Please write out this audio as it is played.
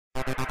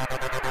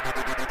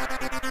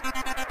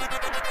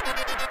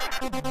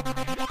Hi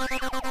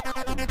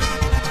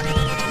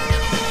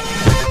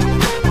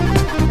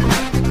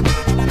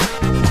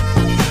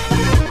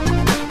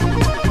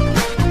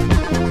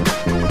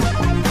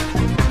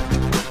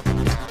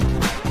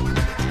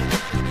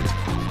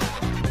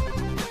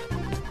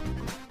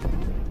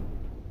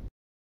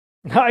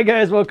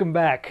guys, welcome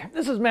back.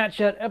 This is Matt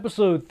Chat,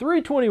 episode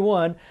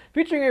 321,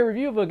 featuring a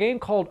review of a game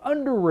called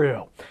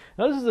Underrail.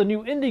 Now this is a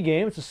new indie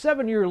game. It's a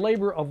 7-year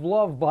labor of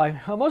love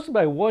by mostly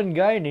by one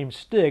guy named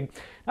Stig.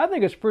 I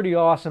think it's pretty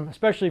awesome,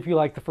 especially if you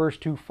like the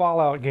first two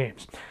Fallout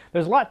games.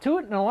 There's a lot to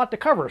it and a lot to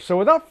cover, so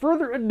without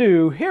further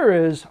ado, here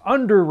is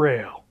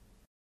Underrail.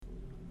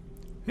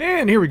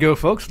 And here we go,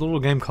 folks, a little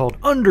game called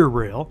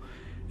Underrail.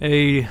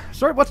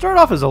 What started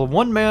off as a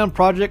one-man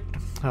project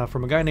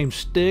from a guy named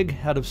Stig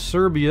out of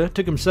Serbia. It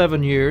took him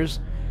 7 years.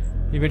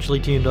 He eventually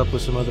teamed up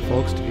with some other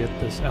folks to get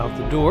this out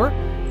the door.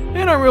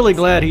 And I'm really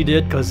glad he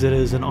did, because it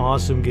is an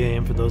awesome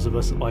game for those of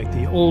us that like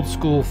the old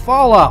school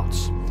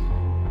Fallouts.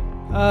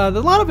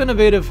 There's a lot of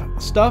innovative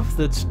stuff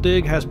that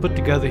Stig has put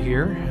together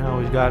here.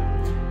 We've got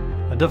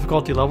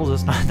difficulty levels.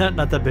 It's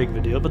not that big of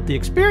a deal, but the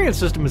experience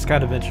system is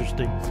kind of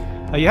interesting.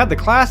 You have the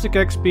classic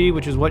XP,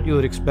 which is what you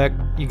would expect.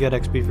 You get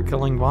XP for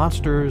killing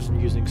monsters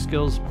and using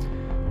skills.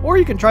 Or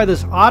you can try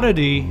this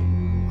oddity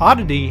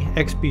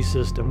XP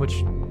system,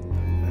 which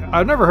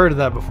I've never heard of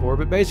that before,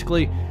 but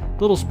basically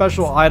little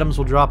special items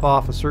will drop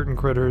off of certain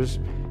critters.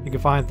 You can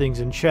find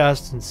things in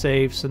chests and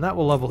safes, and that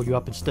will level you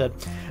up instead.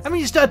 I mean,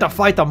 you still have to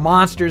fight the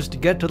monsters to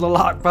get to the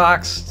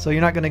lockbox, so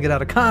you're not going to get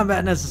out of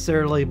combat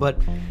necessarily, but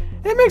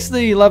it makes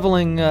the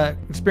leveling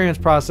experience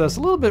process a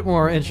little bit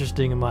more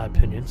interesting in my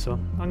opinion, so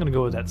I'm going to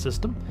go with that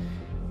system.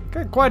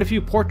 Got quite a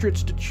few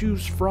portraits to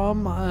choose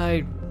from.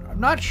 I'm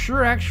not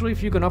sure actually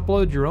if you can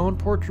upload your own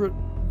portrait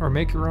or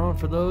make your own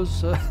for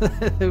those.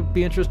 I'd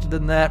be interested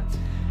in that.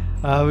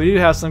 We do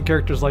have some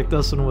characters like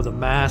this one with a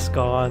mask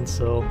on,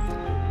 so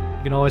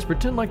you can always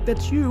pretend like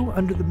that's you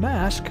under the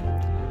mask.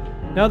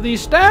 Now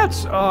these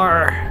stats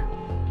are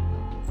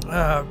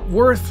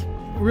worth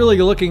really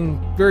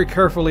looking very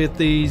carefully at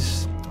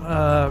these.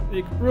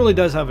 It really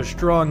does have a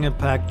strong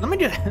impact. Let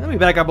me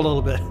back up a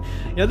little bit.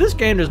 You know, this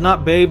game does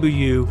not baby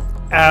you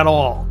at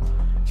all,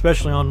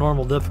 especially on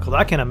normal difficulty.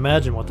 I can't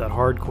imagine what that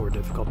hardcore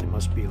difficulty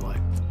must be like.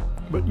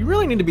 But you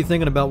really need to be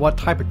thinking about what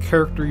type of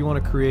character you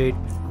want to create.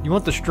 You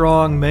want the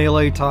strong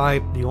melee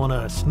type? Do you want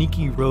a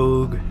sneaky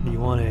rogue? Do you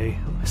want a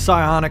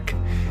psionic,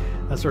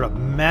 a sort of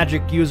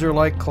magic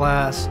user-like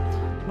class?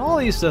 And all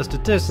these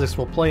statistics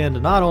will play into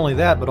not only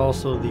that, but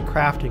also the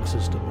crafting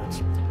system.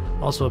 That's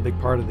also a big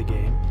part of the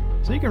game.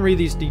 So you can read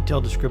these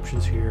detailed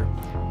descriptions here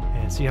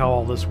and see how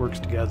all this works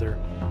together.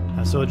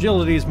 So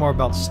agility is more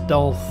about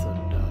stealth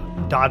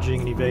and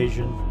dodging and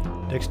evasion.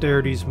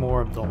 Dexterity is more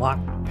of the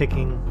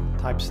lock-picking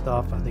type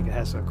stuff. I think it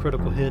has a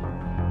critical hit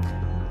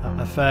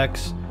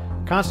effects.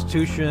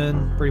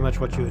 Constitution, pretty much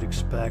what you would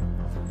expect.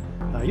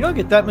 You don't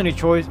get that many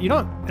choices. You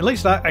don't, at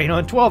least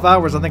in 12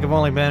 hours, I think I've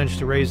only managed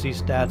to raise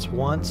these stats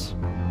once.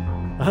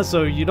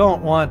 So you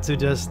don't want to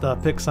just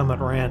pick some at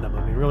random.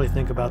 I mean, really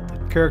think about the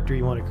character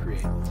you want to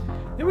create.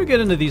 Then we get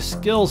into these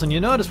skills, and you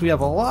notice we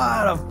have a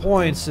lot of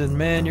points, and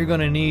man, you're going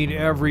to need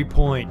every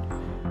point.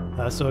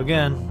 So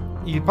again,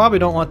 you probably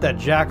don't want that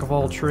jack of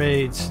all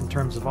trades in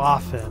terms of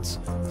offense.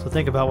 So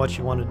think about what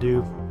you want to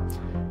do.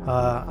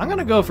 I'm going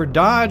to go for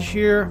dodge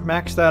here,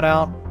 max that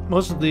out.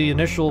 Most of the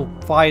initial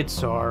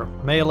fights are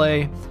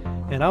melee,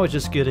 and I was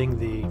just getting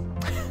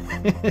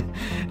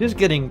just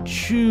getting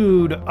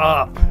chewed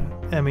up.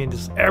 I mean,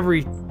 just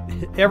every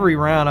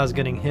round I was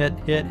getting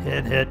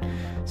hit.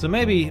 So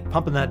maybe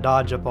pumping that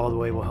dodge up all the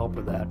way will help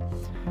with that.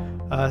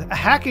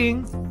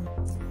 Hacking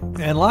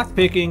and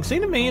lockpicking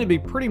seem to me to be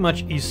pretty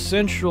much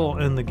essential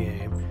in the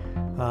game.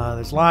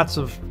 There's lots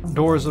of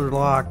doors that are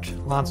locked,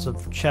 lots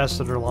of chests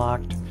that are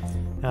locked.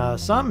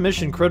 Some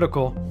mission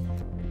critical.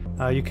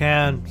 You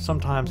can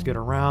sometimes get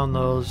around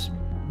those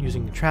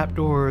using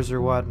trapdoors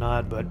or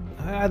whatnot, but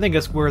I think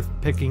it's worth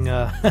picking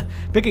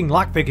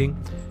lockpicking,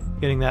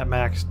 getting that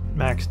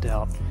maxed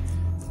out.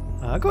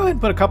 Go ahead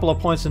and put a couple of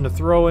points into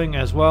throwing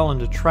as well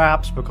into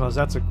traps, because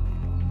that's a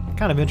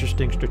kind of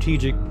interesting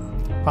strategic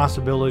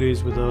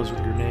possibilities with those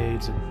with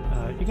grenades,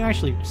 and you can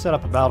actually set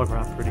up a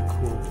battleground pretty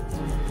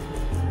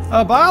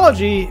cool.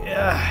 Biology,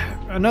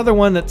 another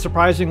one that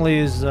surprisingly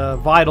is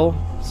vital,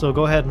 so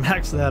go ahead and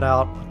max that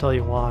out. I'll tell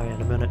you why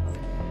in a minute.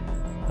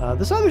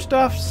 This other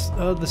stuff,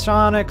 the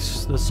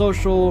sonics, the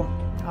social,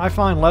 I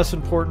find less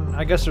important.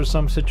 I guess there's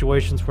some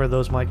situations where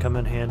those might come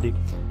in handy,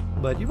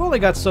 but you've only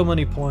got so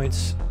many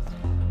points.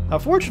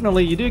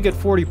 Fortunately, you do get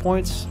 40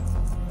 points.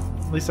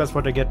 At least that's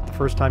what I get the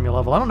first time you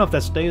level. I don't know if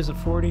that stays at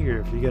 40 or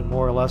if you get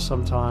more or less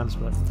sometimes,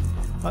 but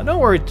don't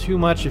worry too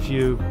much if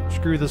you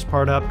screw this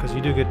part up, because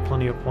you do get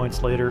plenty of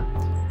points later,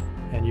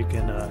 and you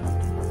can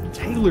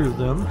tailor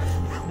them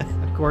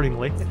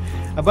accordingly.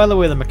 By the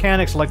way, the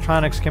mechanics,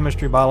 electronics,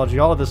 chemistry, biology,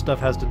 all of this stuff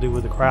has to do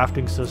with the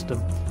crafting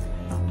system,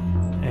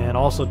 and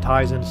also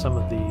ties in some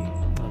of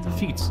the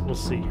feats we'll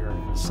see here in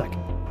a second.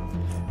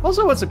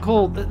 Also, what's a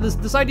cool,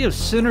 this idea of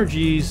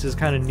synergies is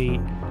kind of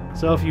neat.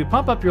 So if you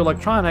pump up your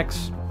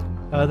electronics,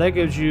 that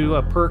gives you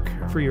a perk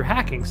for your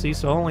hacking. See,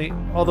 so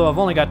although I've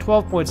only got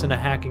 12 points into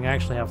hacking, I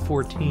actually have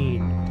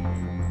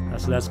 14.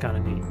 So that's kind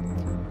of neat.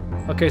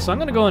 Okay, so I'm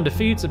going to go into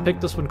feats and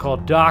pick this one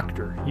called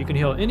Doctor. You can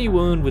heal any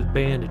wound with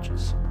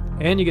bandages.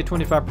 And you get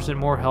 25%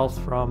 more health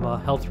from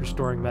health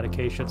restoring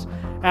medications.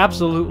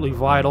 Absolutely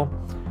vital.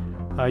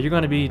 You're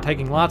going to be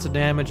taking lots of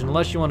damage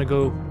unless you want to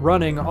go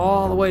running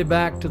all the way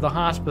back to the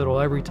hospital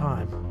every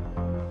time.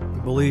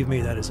 Believe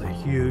me, that is a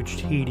huge,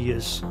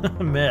 tedious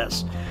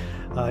mess.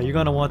 You're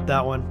going to want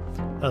that one.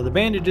 The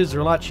bandages are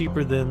a lot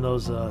cheaper than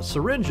those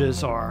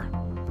syringes are,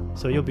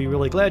 so you'll be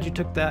really glad you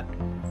took that.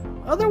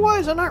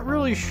 Otherwise, I'm not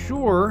really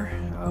sure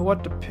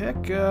what to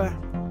pick.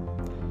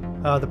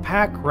 The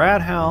pack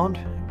Rat Hound,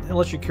 it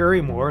lets you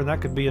carry more, and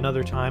that could be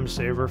another time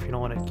saver if you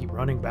don't want to keep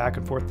running back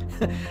and forth.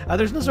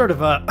 There's no sort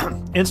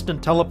of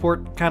instant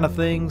teleport kind of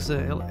things.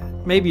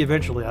 Maybe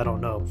eventually, I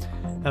don't know.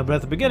 But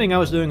at the beginning, I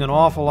was doing an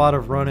awful lot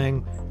of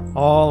running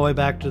all the way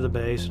back to the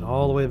base and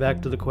all the way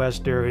back to the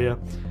quest area.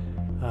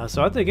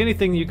 So I think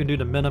anything you can do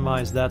to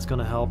minimize that's going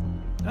to help.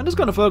 I'm just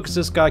going to focus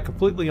this guy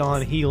completely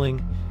on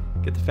healing,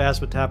 get the fast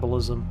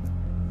metabolism,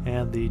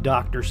 and the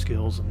doctor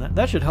skills, and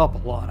that should help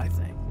a lot, I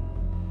think.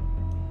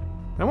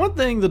 Now, one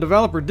thing the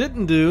developer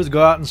didn't do is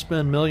go out and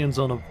spend millions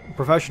on a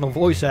professional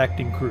voice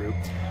acting crew.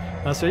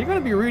 So you're going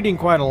to be reading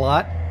quite a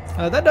lot.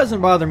 That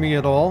doesn't bother me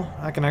at all.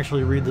 I can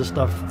actually read this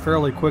stuff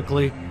fairly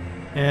quickly,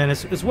 and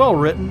it's well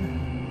written.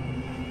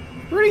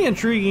 Pretty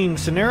intriguing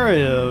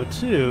scenario,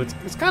 too.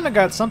 It's kind of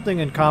got something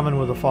in common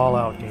with the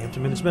Fallout games. I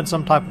mean, it's been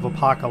some type of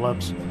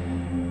apocalypse.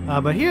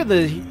 But here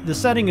the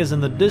setting is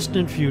in the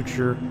distant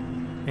future,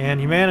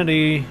 and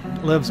humanity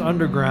lives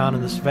underground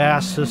in this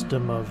vast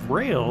system of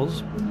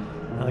rails.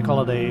 They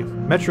call it a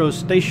metro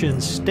station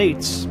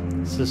states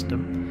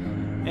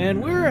system.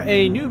 And we're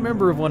a new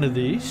member of one of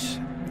these,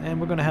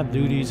 and we're going to have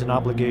duties and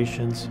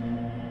obligations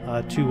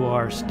to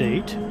our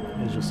state.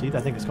 As you'll see, I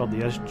think it's called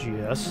the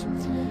SGS.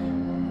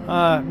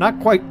 Not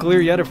quite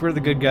clear yet if we're the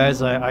good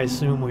guys. I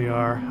assume we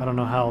are. I don't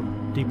know how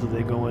deeply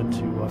they go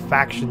into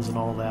factions and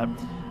all that.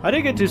 I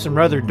did get to some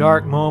rather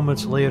dark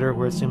moments later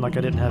where it seemed like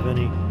I didn't have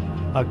any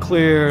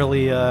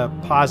clearly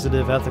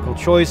positive ethical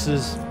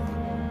choices.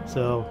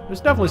 So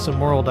there's definitely some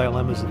moral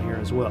dilemmas in here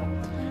as well.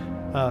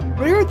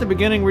 But here at the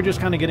beginning, we're just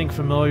kind of getting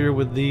familiar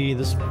with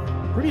this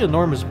pretty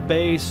enormous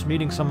base,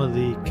 meeting some of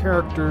the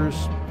characters.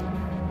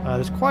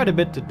 There's quite a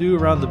bit to do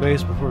around the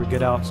base before we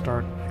get out and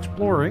start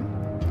exploring.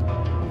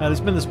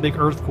 There's been this big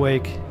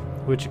earthquake,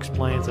 which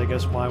explains, I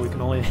guess, why we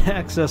can only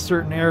access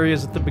certain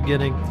areas at the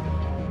beginning.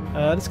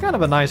 It's kind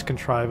of a nice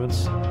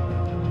contrivance.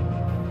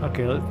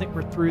 Okay, I think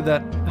we're through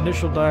that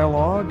initial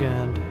dialogue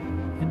and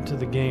into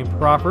the game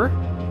proper.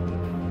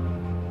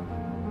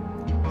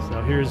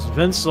 So here's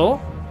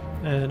Vincel.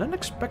 An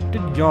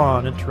unexpected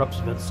yawn interrupts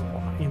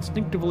Vincel. He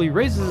instinctively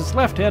raises his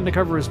left hand to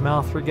cover his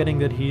mouth, forgetting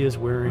that he is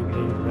wearing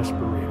a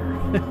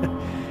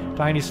respirator.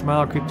 Tiny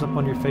smile creeps up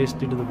on your face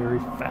due to the very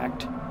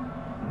fact.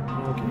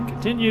 Okay,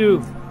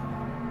 continue.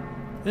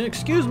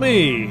 Excuse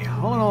me.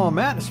 All in all,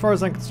 Matt, as far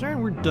as I'm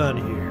concerned, we're done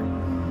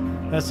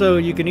here. So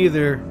you can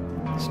either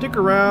stick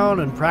around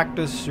and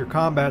practice your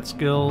combat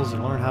skills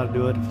and learn how to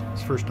do it if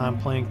it's first time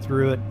playing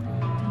through it.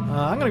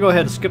 I'm going to go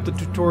ahead and skip the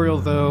tutorial,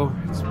 though.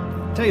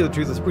 To tell you the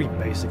truth, it's pretty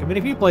basic. I mean,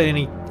 if you played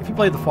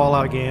the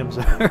Fallout games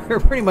or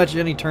pretty much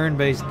any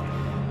turn-based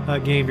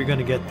game, you're going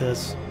to get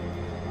this.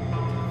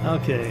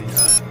 Okay,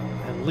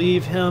 and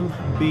leave him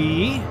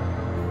be.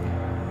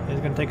 He's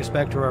going to take us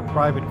back to our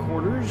private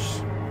quarters.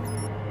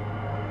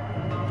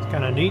 It's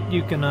kind of neat.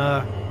 You can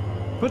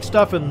put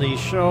stuff in the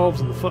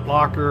shelves in the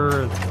footlocker.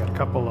 There's got a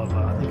couple of,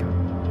 I think,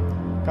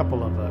 a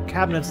couple of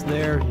cabinets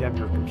there. You have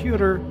your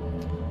computer.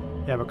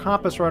 You have a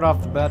compass right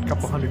off the bat. A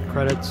couple hundred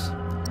credits.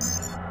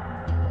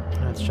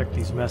 Let's check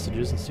these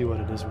messages and see what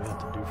it is we have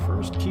to do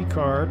first. Key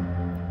card.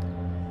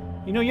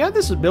 You know, you have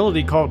this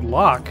ability called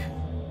lock.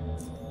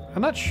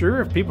 I'm not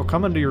sure if people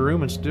come into your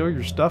room and steal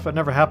your stuff. It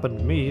never happened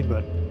to me,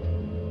 but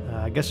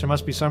I guess there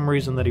must be some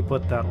reason that he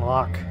put that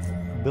lock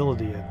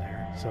ability in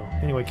there. So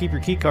anyway, keep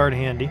your key card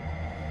handy.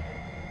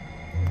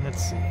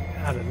 Let's see.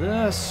 Out of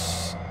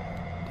this,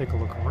 take a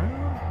look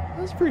around.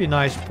 That's a pretty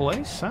nice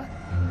place, huh?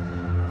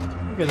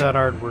 Look at that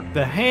artwork.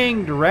 The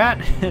Hanged Rat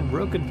and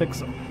Broken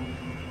Pixel.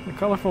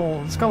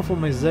 This colorful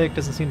mosaic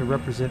doesn't seem to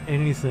represent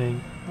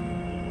anything.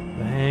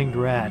 The Hanged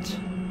Rat.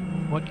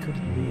 What could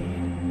it be?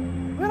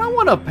 Man, I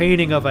want a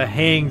painting of a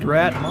hanged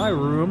rat in my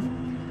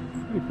room.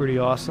 That'd be pretty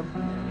awesome.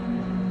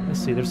 Let's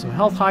see, there's some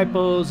health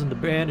hypos and the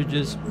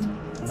bandages.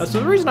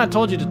 So the reason I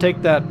told you to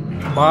take that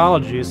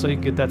biology is so you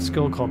can get that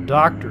skill called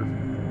Doctor.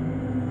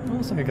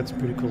 Looks like I got some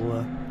pretty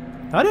cool...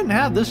 I didn't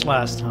have this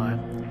last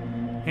time.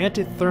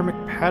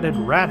 Antithermic padded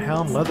rat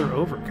hound leather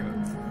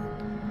overcoat.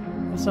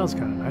 That sounds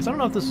kind of nice. I don't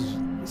know if this is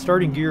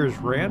starting gear is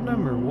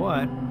random or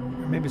what.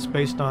 Or maybe it's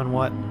based on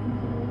what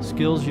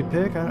skills you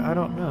pick. I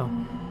don't know.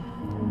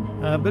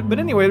 But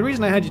anyway, the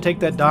reason I had you take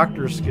that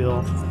doctor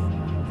skill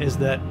is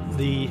that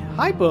the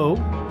hypo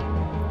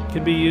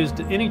can be used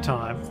at any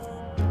time.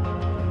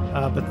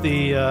 But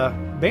the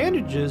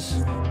bandages,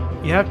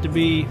 you have to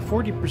be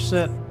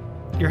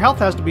 40% your health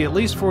has to be at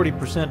least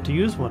 40% to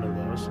use one of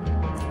those.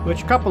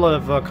 Which a couple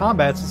of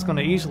combats it's going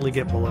to easily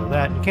get below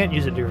that. You can't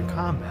use it during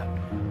combat.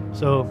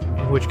 So,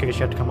 in which case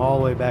you have to come all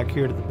the way back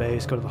here to the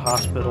base, go to the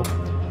hospital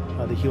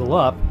to heal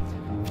up.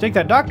 If you take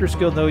that doctor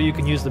skill, though, you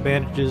can use the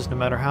bandages no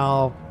matter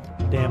how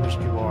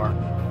damaged you are.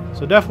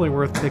 So definitely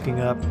worth picking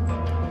up.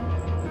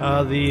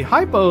 The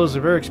hypos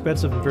are very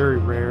expensive and very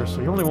rare,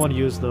 so you only want to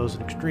use those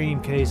in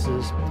extreme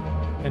cases.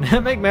 And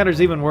to make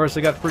matters even worse,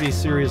 they got pretty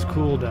serious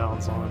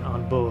cooldowns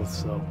on both,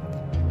 so...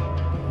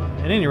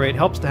 At any rate, it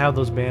helps to have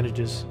those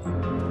bandages.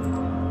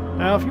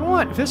 Now,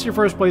 if this is your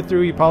first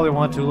playthrough, you probably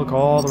want to look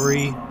all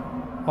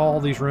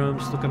these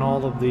rooms, look in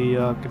all of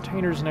the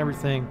containers and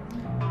everything.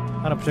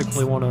 I don't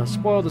particularly want to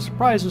spoil the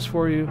surprises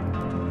for you,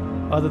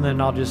 other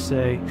than I'll just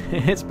say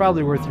it's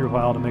probably worth your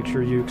while to make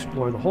sure you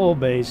explore the whole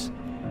base,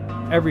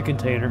 every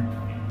container.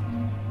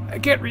 I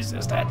can't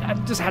resist that. I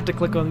just have to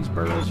click on these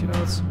barrels, you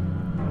know.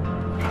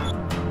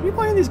 Are you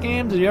playing these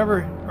games? Are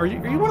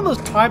you one of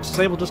those types that's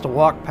able just to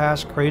walk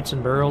past crates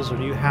and barrels, or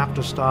do you have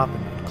to stop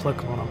and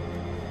click on them?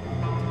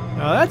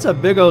 Now that's a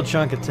big old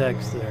chunk of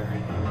text there.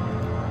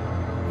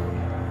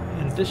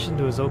 In addition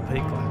to his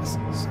opaque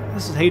glasses.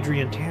 This is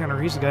Hadrian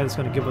Tanner. He's the guy that's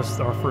going to give us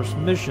our first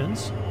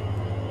missions.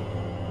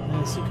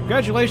 Let's see.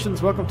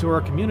 Congratulations, welcome to our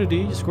community.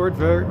 You scored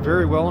very,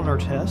 very well on our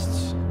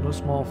tests. No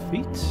small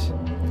feats.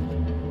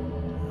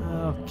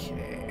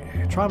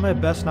 Okay. Try my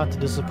best not to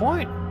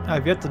disappoint.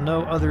 I've yet to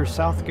know other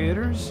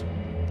Southgaters,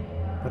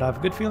 but I have a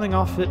good feeling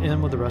I'll fit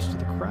in with the rest of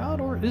the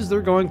crowd. Or is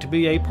there going to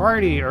be a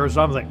party or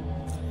something?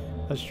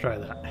 Let's try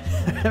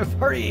that.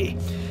 Party!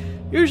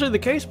 Usually the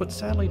case, but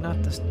sadly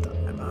not this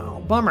time.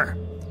 Oh, bummer.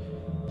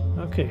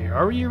 Okay,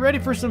 are you ready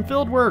for some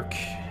field work?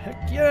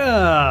 Heck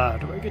yeah!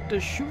 Do I get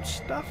to shoot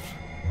stuff?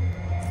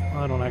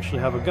 Well, I don't actually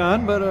have a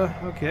gun, but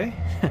okay.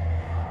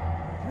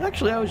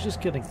 Actually, I was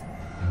just kidding.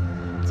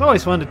 It's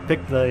always fun to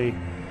pick the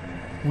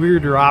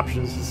weirder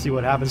options to see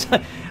what happens.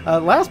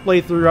 Last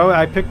playthrough,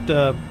 I picked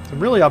some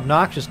really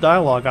obnoxious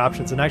dialogue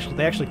options, and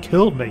they actually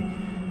killed me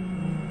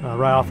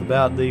right off the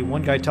bat. The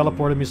one guy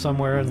teleported me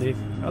somewhere, and the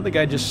other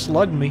guy just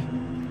slugged me.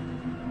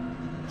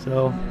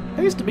 So,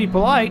 I used to be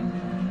polite.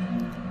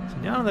 So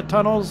down in the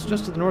tunnels,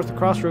 just to the north of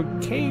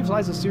Crossroad Caves,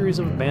 lies a series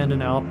of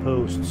abandoned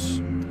outposts.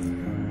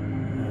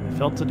 They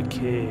fell to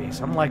decay.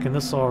 So I'm liking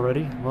this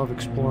already. Love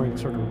exploring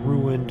sort of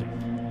ruined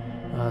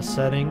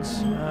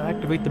settings.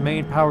 Activate the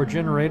main power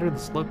generator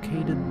that's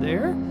located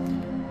there.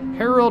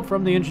 Harold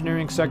from the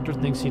engineering sector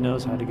thinks he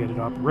knows how to get it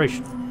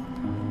operational.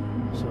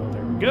 So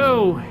there we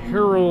go.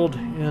 Harold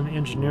in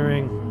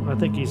engineering. I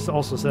think he's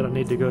also said I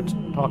need to go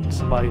talk to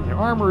somebody in the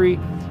armory.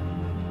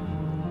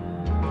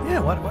 Yeah,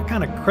 what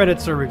kind of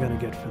credits are we going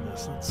to get for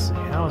this? Let's see.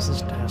 How is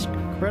this task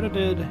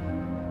credited?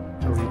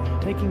 Are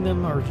we taking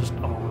them or just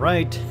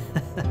alright?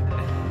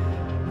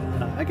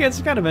 Again,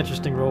 it's kind of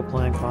interesting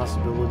role-playing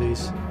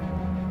possibilities.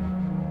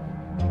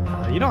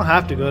 You don't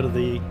have to go to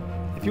the...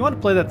 If you want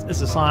to play that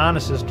as a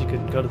psionicist, you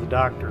could go to the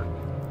doctor.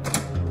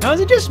 Now,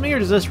 is it just me, or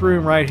does this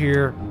room right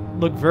here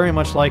look very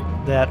much like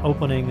that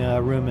opening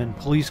room in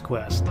Police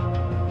Quest?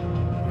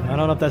 I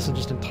don't know if that's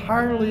just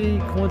entirely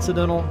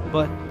coincidental,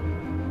 but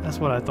that's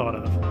what I thought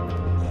of.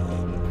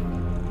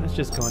 Let's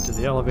just go into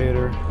the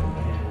elevator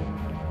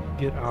and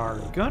get our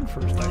gun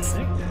first, I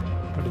think.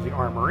 Go to the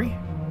armory.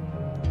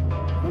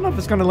 I don't know if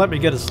it's going to let me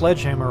get a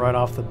sledgehammer right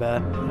off the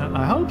bat.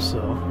 I hope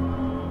so.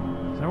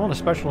 I want to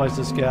specialize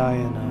this guy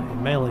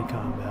in melee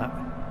combat.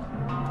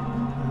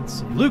 Let's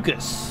see.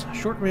 Lucas. A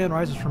short man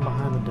rises from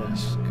behind the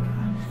desk.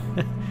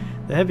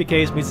 The heavy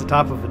case meets the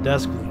top of a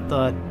desk with a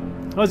thud.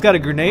 Oh, he's got a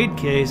grenade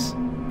case.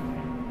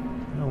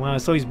 Oh, wow.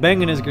 So he's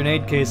banging his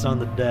grenade case on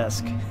the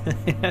desk.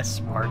 That's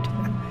smart.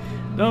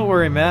 Don't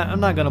worry, Matt. I'm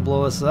not going to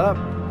blow us up.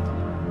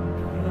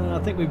 I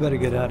think we better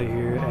get out of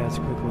here as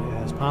quickly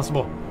as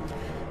possible.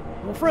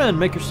 Well, friend,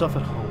 make yourself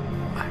at home.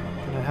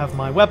 Can I have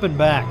my weapon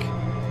back?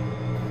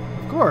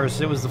 Of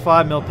course, it was the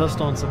 5mm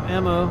pistol and some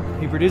ammo.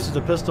 He produces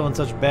a pistol in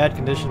such bad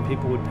condition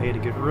people would pay to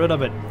get rid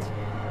of it.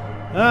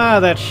 Ah,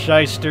 that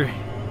shyster.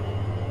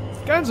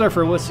 Guns are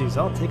for wussies.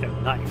 I'll take a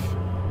knife.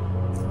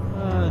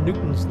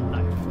 Newton's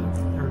knife.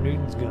 Or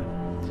Newton's gun.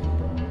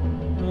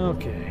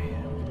 Okay.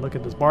 Look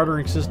at this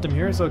bartering system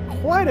here. So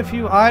quite a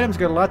few items.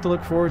 Got a lot to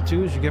look forward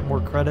to as you get more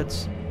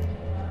credits.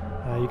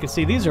 You can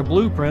see these are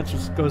blueprints,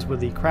 which goes with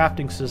the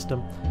crafting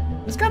system.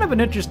 It's kind of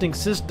an interesting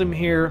system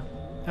here.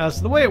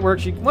 So the way it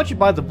works, once you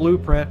buy the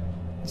blueprint,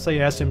 say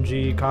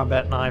SMG,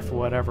 combat knife, or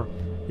whatever,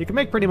 you can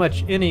make pretty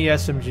much any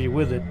SMG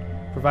with it,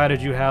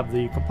 provided you have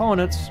the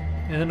components.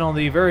 And then on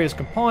the various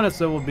components,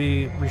 there will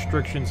be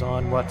restrictions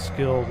on what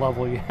skill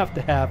level you have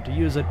to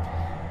use it.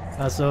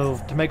 So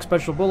to make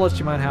special bullets,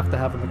 you might have to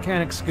have a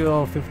mechanics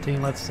skill,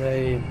 15, let's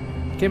say,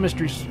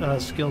 chemistry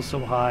skill so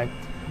high.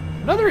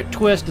 Another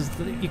twist is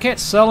that you can't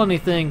sell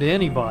anything to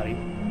anybody.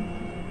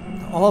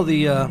 All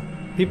the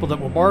people that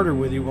will barter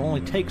with you will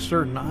only take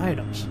certain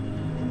items,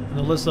 and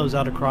they'll list those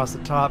out across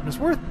the top. And it's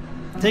worth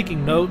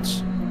taking notes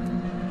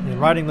and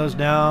writing those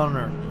down,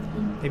 or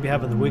maybe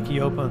having the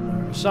wiki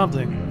open or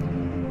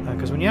something,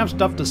 because when you have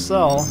stuff to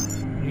sell,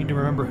 you need to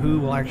remember who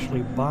will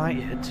actually buy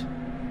it.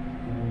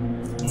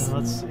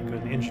 Let's see, go to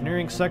the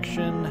engineering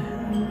section.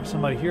 There's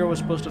somebody here I was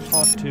supposed to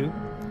talk to.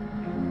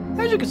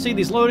 As you can see,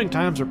 these loading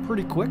times are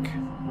pretty quick.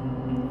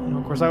 You know,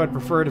 of course, I would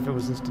prefer it if it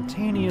was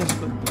instantaneous,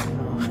 but you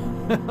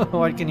know,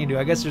 what can you do?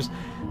 I guess there's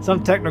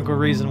some technical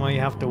reason why you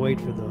have to wait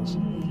for those.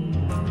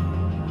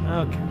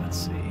 Okay, let's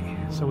see.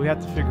 So we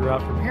have to figure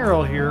out from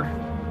Harold here.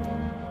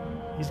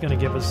 He's going to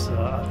give us,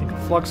 I think, a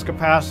flux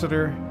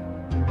capacitor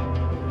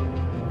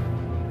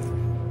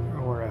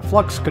or a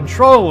flux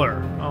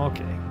controller.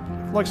 Okay.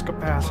 Flux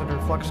capacitor,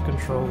 flux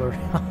controller.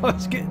 I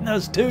was getting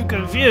those two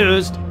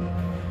confused.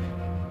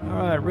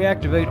 Alright,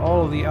 reactivate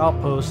all of the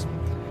outposts.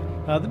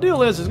 The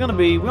deal is, it's going to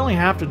be, we only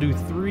have to do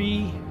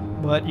 3,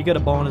 but you get a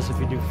bonus if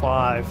you do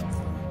 5.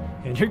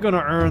 And you're going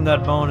to earn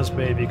that bonus,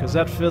 baby, because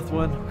that 5th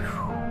one,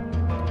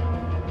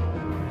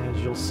 whew,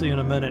 as you'll see in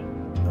a minute.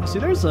 See,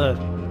 there's a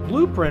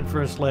blueprint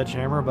for a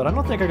sledgehammer, but I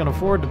don't think I can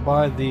afford to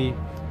buy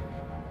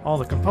all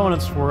the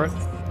components for it.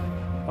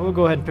 I will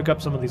go ahead and pick up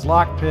some of these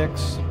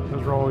lockpicks.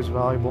 Those are always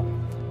valuable.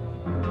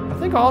 I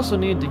think I also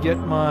need to get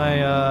my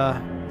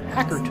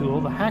hacker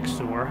tool, the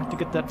hacksaw. I have to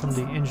get that from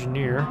the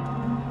engineer.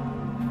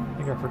 I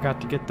think I forgot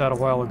to get that a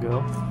while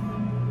ago.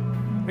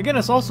 Again,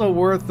 it's also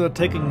worth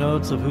taking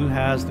notes of who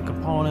has the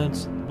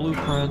components, the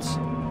blueprints,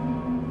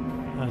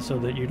 so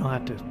that you don't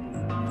have to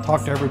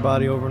talk to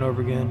everybody over and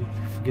over again if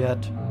you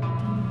forget.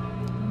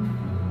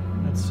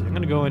 Let's see, I'm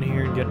going to go in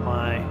here and get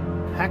my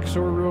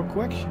hacksaw real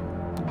quick.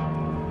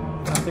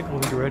 I think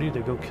we'll be ready to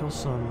go kill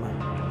some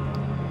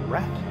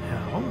rat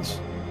hounds.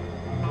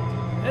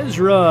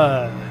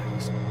 Ezra!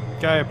 This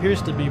guy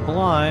appears to be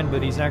blind,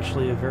 but he's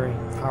actually a very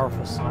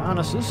powerful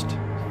psionicist.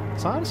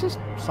 Psionicist?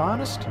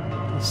 Psionist?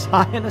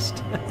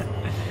 Zionist?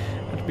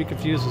 Not to be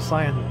confused with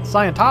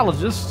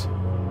Scientologist.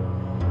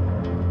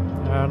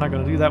 I'm not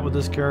going to do that with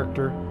this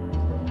character.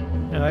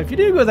 If you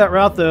do go that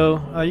route, though,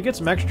 you get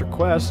some extra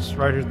quests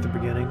right at the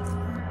beginning.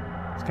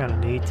 It's kind of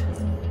neat.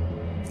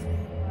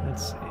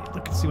 Let's see.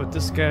 Look and see what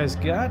this guy's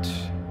got.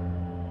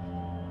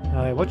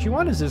 What you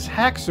want is this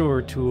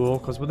hacksaw tool,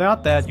 because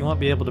without that, you won't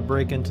be able to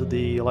break into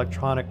the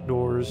electronic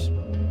doors,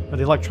 or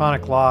the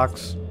electronic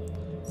locks,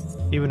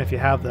 even if you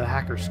have the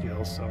hacker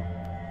skills. So,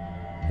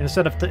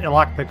 instead of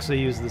lockpicks, they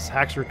use this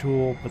hacksaw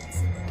tool, but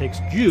it takes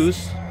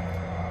juice,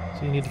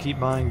 so you need to keep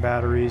buying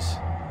batteries.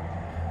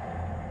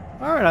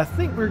 Alright, I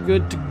think we're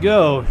good to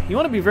go. You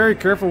want to be very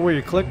careful where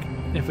you click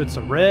if it's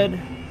a red.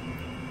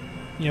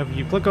 You know, if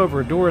you click over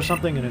a door or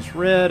something and it's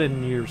red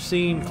and you're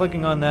seen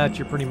clicking on that,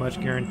 you're pretty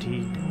much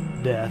guaranteed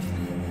death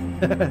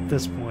at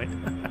this point.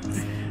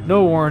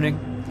 No warning.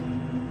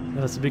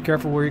 So be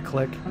careful where you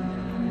click.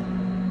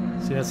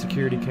 See that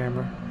security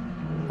camera?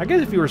 I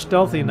guess if you were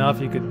stealthy enough,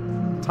 you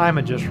could time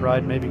it just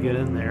right, maybe get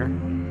in there.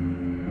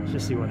 Let's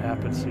just see what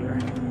happens here.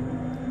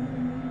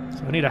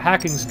 So I need a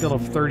hacking skill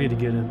of 30 to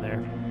get in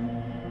there.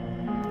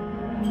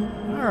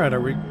 Alright,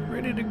 are we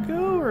ready to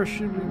go, or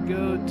should we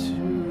go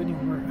to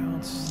anywhere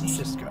else? Let's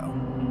just go.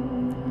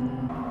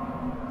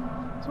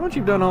 So once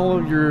you've done all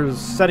of your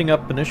setting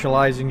up,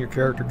 initializing your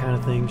character kind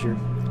of things, you're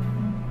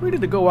ready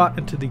to go out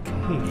into the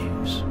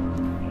caves.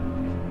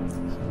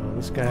 So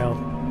this guy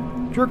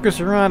will jerk us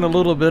around a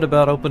little bit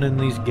about opening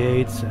these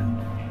gates, and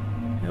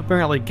he'll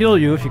apparently kill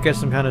you if you get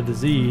some kind of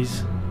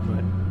disease,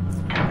 but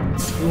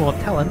we won't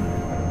tell him.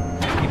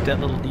 Keep that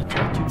little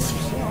detail to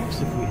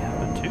ourselves if we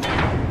happen to.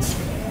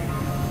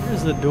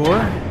 There's the door.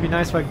 It'd be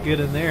nice if I could get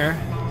in there.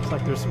 Looks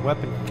like there's some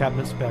weapon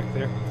cabinets back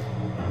there.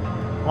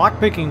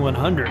 Lockpicking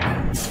 100.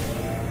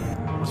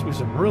 Must be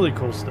some really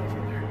cool stuff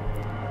in there.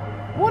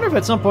 I wonder if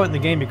at some point in the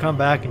game you come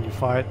back and you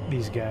fight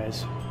these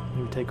guys.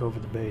 Maybe take over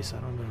the base. I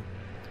don't know.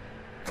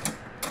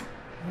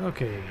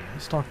 Okay,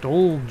 let's talk to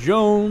old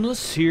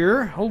Jonas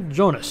here. Old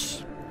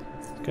Jonas.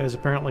 This guy's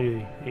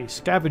apparently a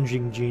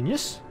scavenging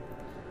genius.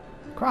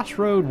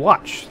 Crossroad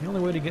Watch. The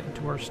only way to get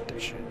into our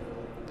station.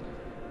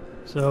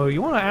 So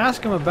you want to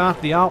ask him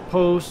about the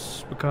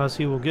outposts because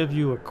he will give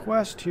you a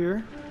quest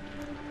here.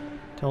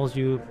 Tells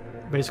you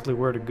basically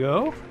where to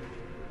go.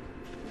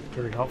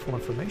 Very helpful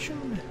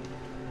information.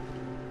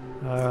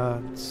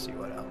 Let's see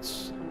what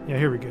else. Yeah,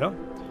 here we go.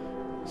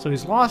 So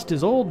he's lost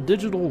his old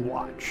digital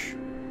watch.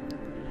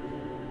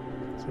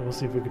 So we'll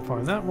see if we can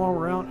find that while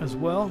we're out as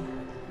well.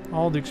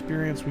 All the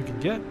experience we can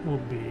get will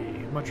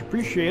be much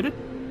appreciated.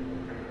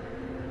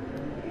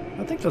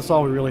 I think that's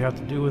all we really have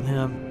to do with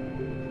him.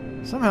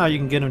 Somehow you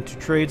can get him to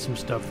trade some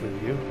stuff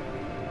with you.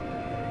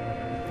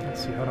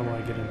 Let's see, how do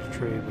I get him to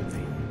trade with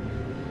me?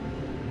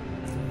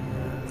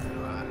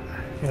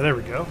 Yeah, there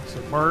we go.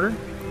 So barter.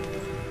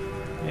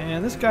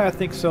 And this guy I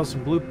think sells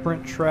some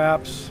blueprint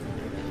traps.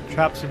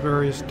 Traps of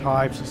various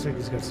types. Looks like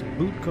he's got some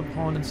boot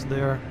components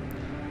there.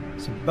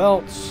 Some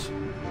belts.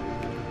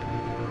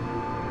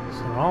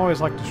 So I always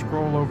like to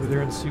scroll over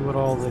there and see what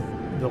all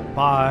they'll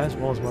buy as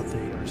well as what they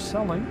are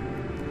selling.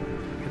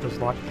 Get those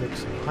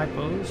lockpicks and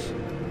hypos.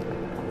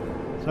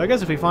 So I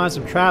guess if we find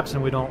some traps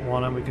and we don't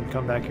want them, we can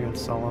come back here and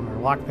sell them, or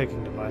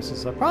lockpicking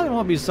devices. I probably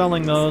won't be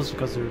selling those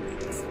because they're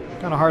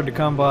kind of hard to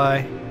come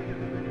by.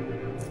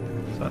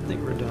 So I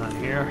think we're done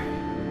here.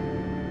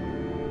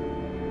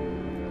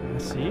 I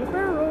see a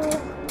barrel.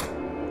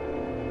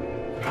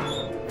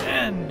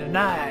 And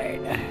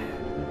denied.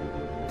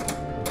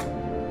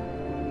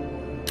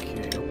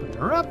 Okay, open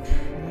her up.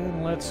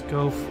 And let's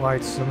go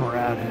fight some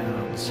rat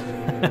hounds.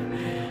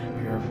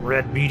 Your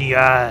red beady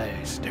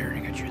eyes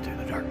staring at you through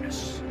the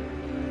darkness.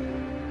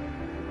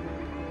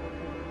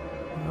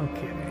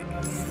 Okay.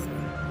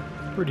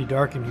 Pretty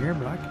dark in here,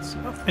 but I can see.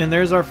 Oh, and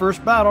there's our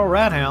first battle,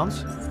 rat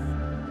hounds.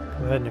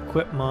 Go ahead and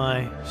equip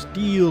my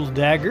steel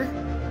dagger. I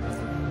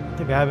don't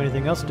think I have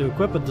anything else to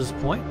equip at this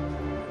point.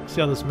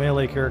 See how this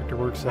melee character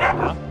works out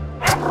now.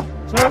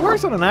 So it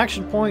works on an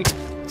action point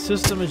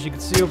system, as you can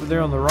see over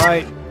there on the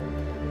right.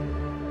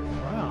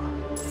 Wow.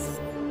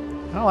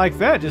 I like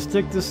that. Just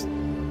stick this.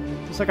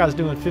 Looks like I was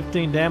doing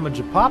 15 damage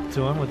a pop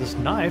to him with this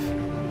knife.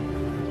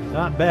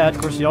 Not bad.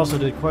 Of course, he also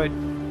did quite a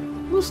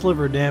little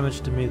sliver of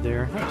damage to me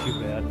there. Not too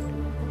bad.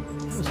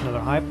 There's another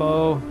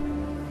hypo.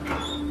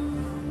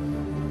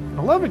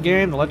 I love a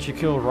game that lets you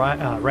kill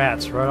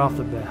rats right off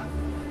the bat.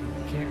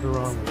 Can't go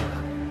wrong with that.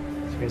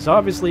 Okay, so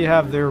obviously you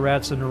have their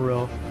rats in a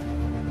row.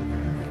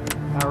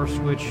 Power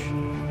switch.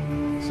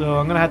 So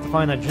I'm going to have to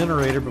find that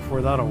generator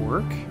before that'll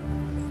work.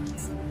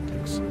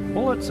 Take some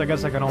bullets. I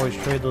guess I can always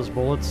trade those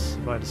bullets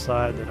if I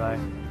decide that I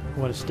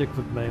want to stick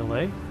with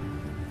melee.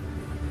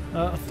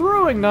 A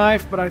throwing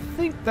knife, but I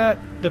think that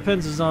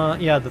depends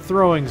on, yeah, the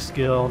throwing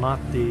skill, not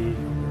the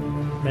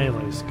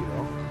melee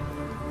skill.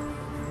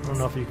 I don't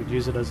know if you could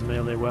use it as a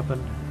melee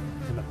weapon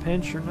in a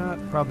pinch or not.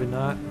 Probably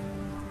not.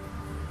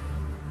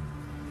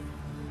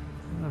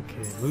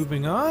 Okay,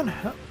 moving on.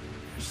 Oh,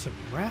 there's some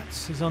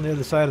rats. He's on the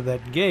other side of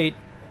that gate.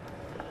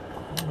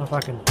 I don't know if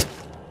I can. I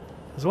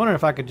was wondering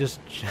if I could just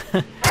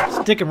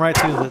stick him right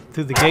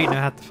through the gate and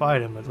I have to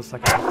fight him. It looks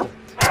like I have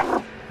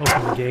to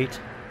open the gate.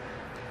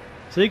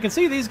 So you can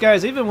see these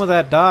guys, even with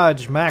that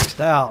dodge maxed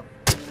out,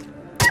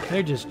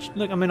 they just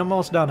look. I mean, I'm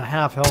almost down to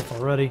half health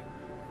already.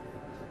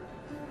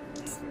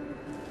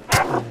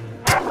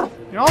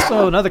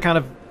 Also, another kind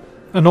of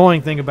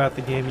annoying thing about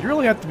the game, you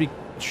really have to be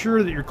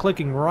sure that you're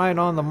clicking right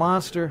on the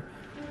monster.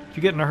 If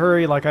you get in a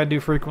hurry, like I do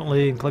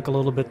frequently, and click a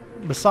little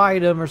bit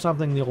beside him or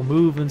something, you'll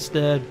move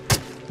instead.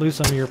 Lose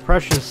some of your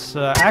precious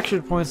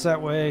action points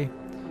that way,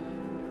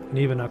 and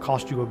even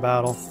cost you a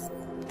battle.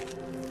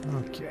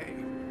 Okay.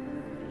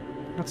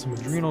 Got some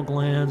adrenal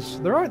glands.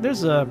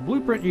 There's a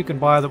blueprint you can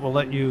buy that will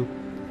let you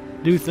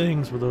do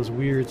things with those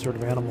weird sort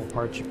of animal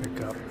parts you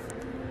pick up.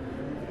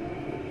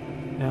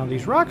 Now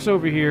these rocks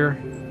over here,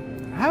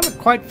 I haven't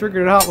quite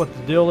figured out what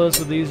the deal is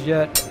with these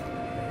yet.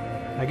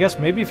 I guess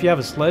maybe if you have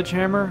a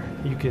sledgehammer,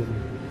 you can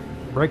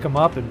break them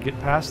up and get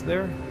past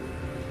there.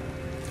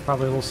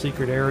 Probably a little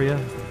secret area.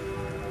 Go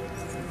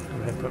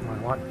ahead and put my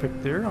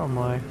lockpick there on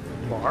my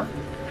bar.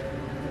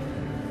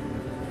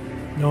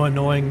 No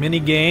annoying mini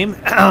game.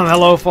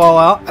 Hello,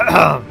 Fallout.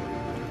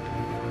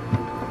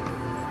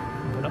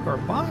 Open up our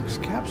box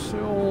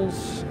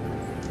capsules.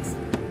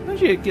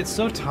 You get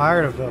so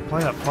tired of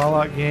playing that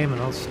Fallout game and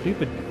those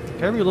stupid,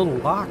 every little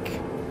lock.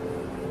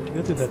 To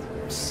go through that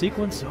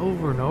sequence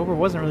over and over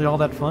wasn't really all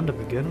that fun to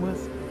begin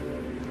with.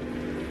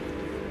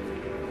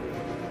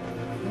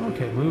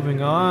 Okay,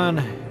 moving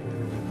on.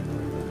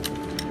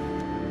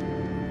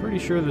 Pretty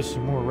sure there's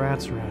some more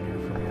rats around here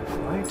for me to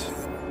fight.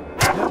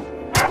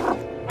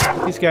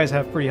 Yep. These guys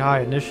have pretty high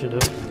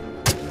initiative.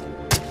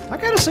 I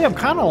gotta say, I'm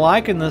kind of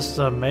liking this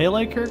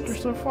melee character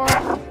so far.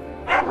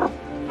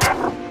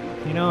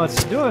 You know,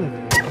 it's doing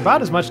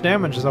about as much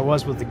damage as I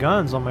was with the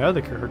guns on my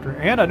other character,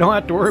 and I don't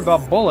have to worry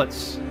about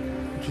bullets,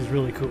 which is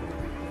really cool.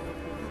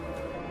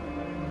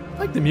 I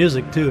like the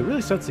music too; it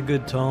really sets a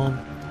good tone.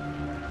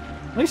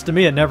 At least to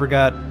me, it never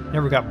got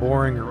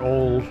boring or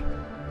old. Okay,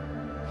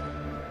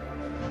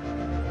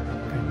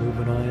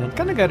 moving on in.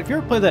 Kind of got. If you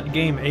ever played that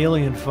game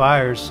Alien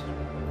Fires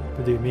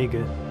for the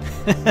Amiga,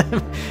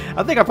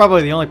 I think I'm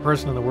probably the only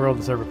person in the world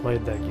that's ever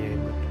played that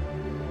game.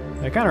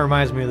 But it kind of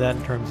reminds me of that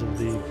in terms of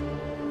the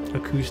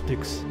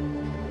acoustics.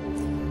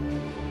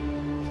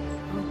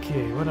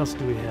 Okay, what else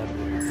do we have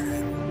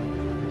there?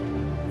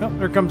 Oh,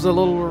 there comes a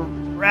little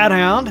rat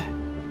hound.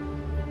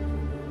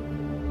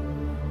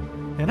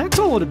 And how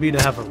cool would it be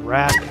to have a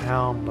rat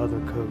hound leather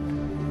coat?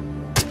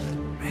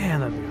 Man,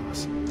 that'd be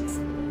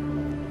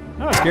awesome.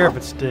 I don't care if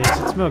it stinks,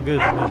 it smells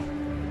good to me.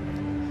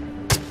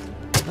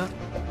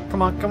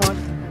 Come on, come on.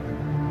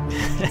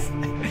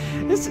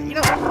 This, you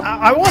know,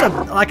 I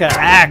want like an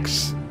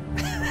axe.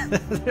 I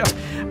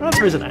don't know if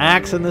there's an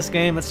axe in this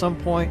game at some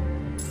point.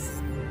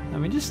 I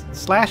mean, just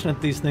slashing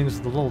at these things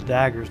with the little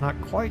daggers, not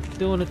quite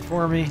doing it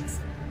for me.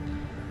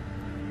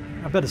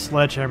 I bet a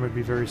sledgehammer would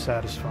be very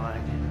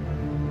satisfying.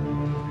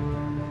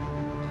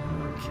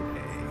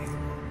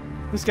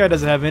 Okay. This guy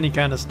doesn't have any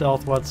kind of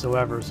stealth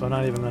whatsoever, so I'm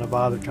not even going to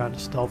bother trying to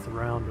stealth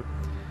around it.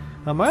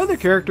 My other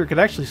character could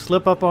actually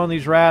slip up on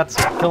these rats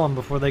and kill them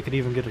before they could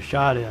even get a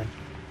shot in,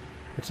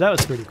 which that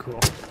was pretty cool.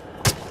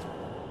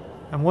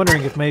 I'm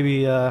wondering if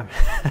maybe I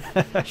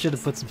should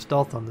have put some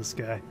stealth on this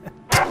guy.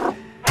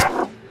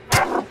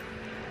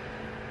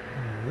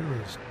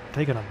 He's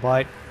taking a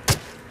bite.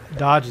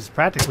 Dodge is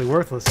practically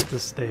worthless at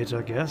this stage,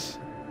 I guess.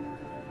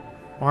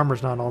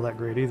 Armor's not all that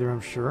great either,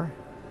 I'm sure.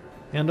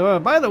 And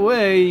by the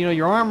way, you know,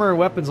 your armor,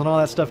 weapons, and all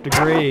that stuff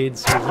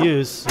degrades with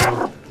use,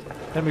 so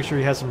gotta make sure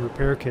you have some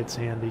repair kits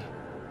handy.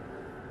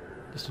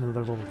 Just another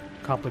little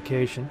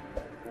complication.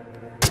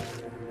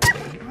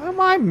 What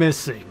am I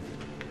missing?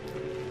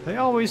 They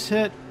always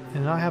hit,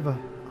 and I have a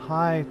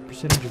high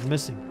percentage of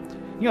missing.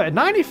 You know, a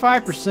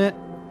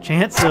 95%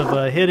 chance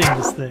of hitting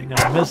this thing,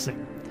 I'm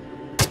missing.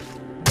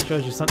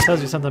 Shows you,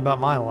 tells you something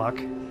about my luck.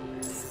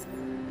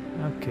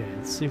 Okay,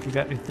 let's see if we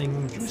got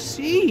anything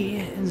juicy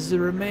in the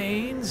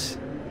remains.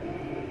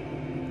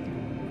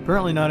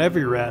 Apparently, not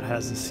every rat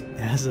has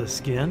a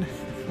skin.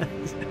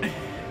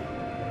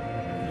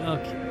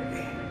 Okay.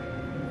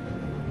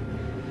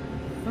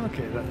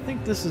 Okay, I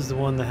think this is the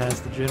one that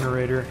has the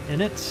generator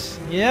in it.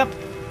 Yep,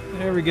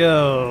 there we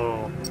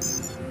go.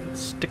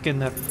 Stick in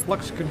that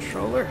flux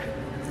controller.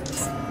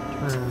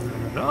 Turn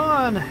it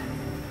on.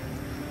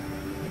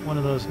 One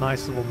of those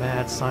nice little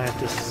mad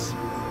scientist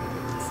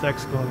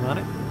effects going on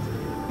it.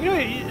 You know,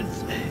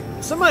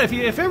 it's, somebody, if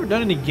you've ever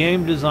done any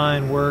game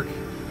design work,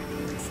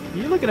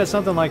 you're looking at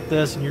something like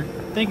this and you're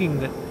thinking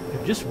that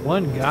if just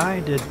one guy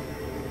did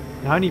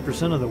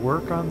 90% of the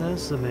work on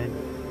this, I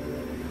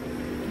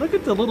mean, look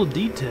at the little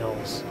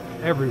details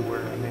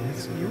everywhere. I mean,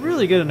 you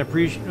really get an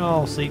appreciation.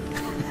 Oh, see,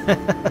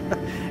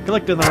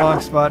 clicked in the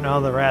wrong spot. Now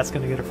the rat's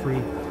going to get a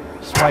free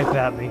swipe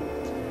at me.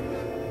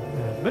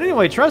 But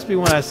anyway, trust me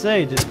when I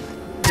say that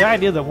the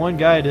idea that one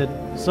guy did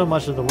so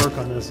much of the work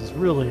on this is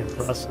really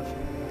impressive.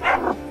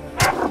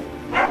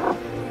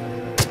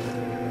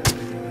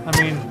 I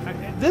mean,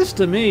 this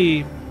to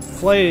me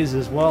plays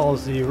as well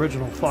as the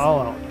original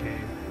Fallout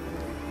game.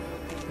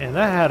 And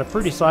that had a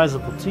pretty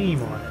sizable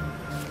team on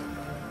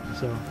it.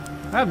 So,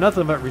 I have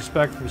nothing but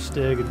respect for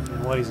Stig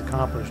and what he's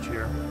accomplished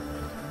here.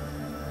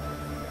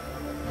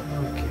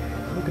 Okay,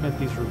 looking at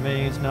these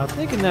remains. Now,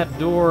 thinking that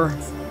door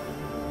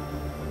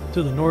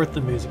to the north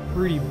of me is a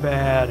pretty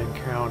bad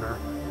encounter.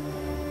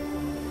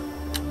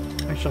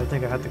 Actually, I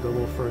think I have to go a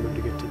little further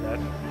to get to that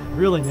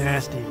really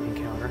nasty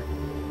encounter.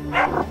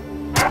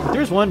 But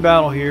there's one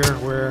battle here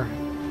where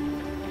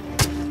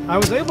I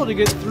was able to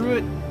get through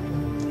it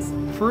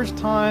first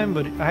time,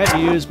 but I had to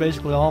use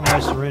basically all my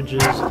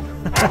syringes,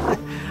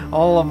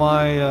 all of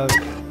my,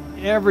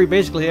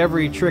 basically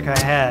every trick I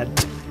had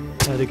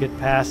to get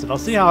past it. I'll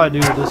see how I do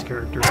with this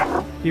character.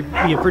 Be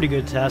a pretty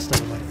good test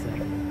of him, I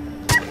think.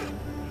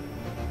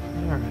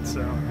 Alright,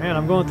 so, man,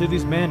 I'm going through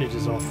these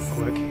bandages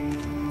awful quick.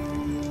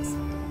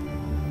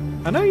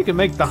 I know you can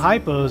make the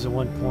hypos at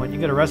one point. You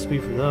get a recipe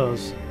for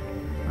those.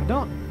 I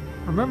don't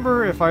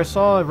remember if I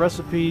saw a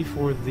recipe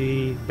for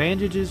the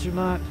bandages or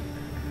not.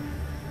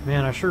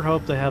 Man, I sure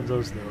hope they have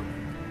those, though.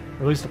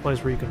 Or at least a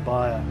place where you can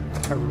buy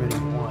however many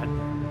you want.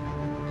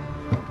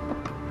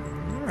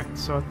 Alright,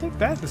 so I think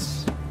that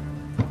is...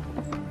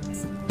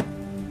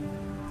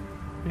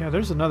 Yeah,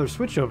 there's another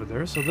switch over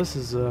there, so this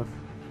is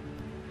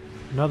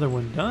another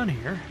one done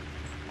here.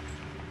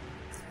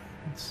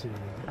 Let's see.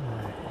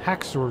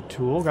 Hacksaw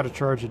tool. Got to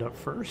charge it up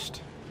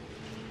first.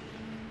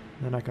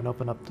 Then I can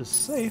open up this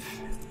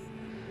safe.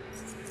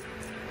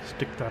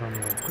 Stick that on the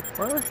quick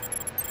bar.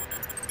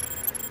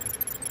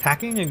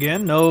 Hacking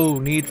again. No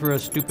need for a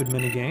stupid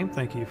minigame.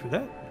 Thank you for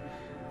that.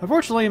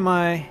 Unfortunately,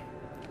 my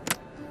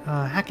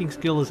hacking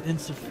skill is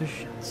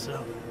insufficient,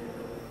 so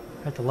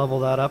I have to level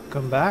that up,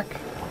 come back.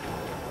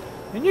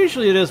 And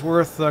usually it is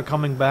worth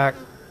coming back.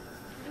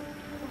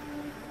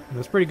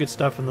 There's pretty good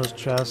stuff in those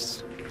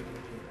chests.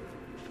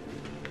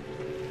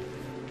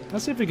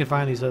 Let's see if we can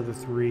find these other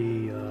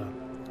three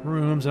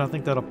rooms, and I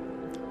think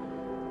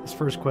this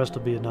first quest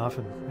will be enough.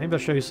 And maybe I'll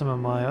show you some of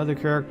my other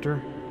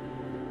character,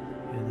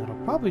 and that'll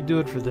probably do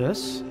it for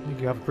this. I think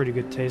you have a pretty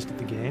good taste of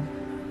the game.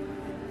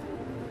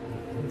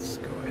 Let's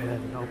go ahead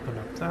and open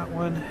up that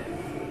one.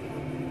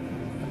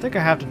 I think I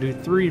have to do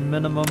 3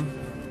 minimum.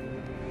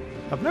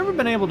 I've never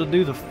been able to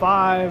do the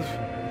 5.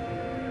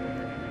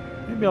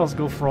 Maybe I'll just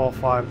go for all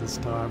 5 this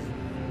time.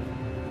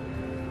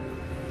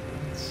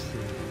 Let's see.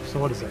 So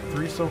what is that,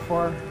 3 so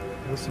far?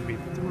 This will be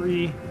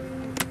 3.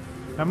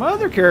 Now my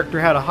other character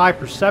had a high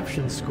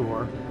perception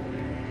score,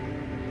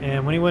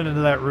 and when he went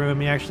into that room,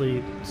 he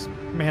actually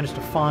managed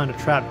to find a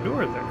trap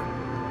door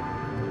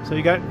there. So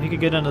he could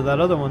get into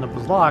that other one that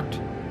was locked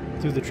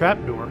through the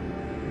trap door.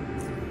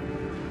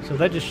 So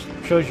that just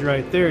shows you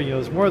right there, you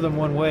know, there's more than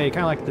one way,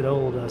 kind of like the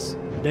old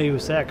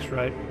Deus Ex,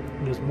 right?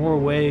 And there's more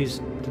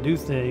ways to do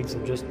things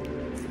than just,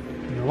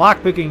 you know,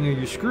 lockpicking or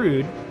you're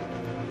screwed.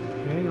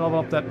 Okay, you level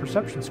up that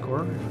perception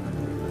score.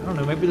 I don't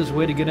know, maybe there's a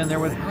way to get in there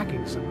with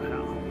hacking somehow.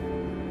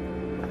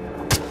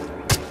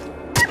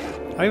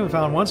 I even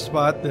found one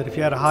spot that if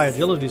you had a high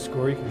agility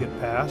score, you could get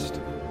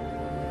past.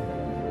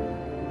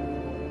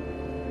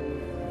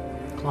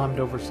 Climbed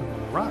over some of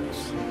the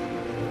rocks.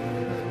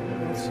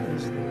 What else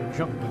is there?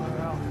 Jump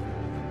around.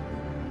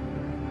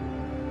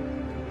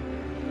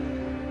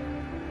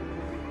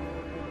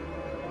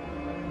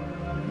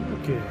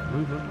 Okay,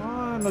 moving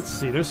on. Let's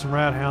see, there's some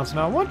rat hounds.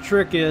 Now, one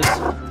trick is,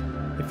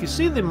 if you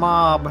see the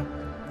mob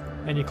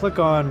and you click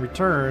on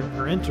return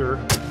or enter,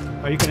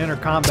 or you can enter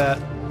combat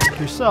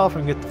yourself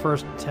and get the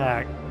first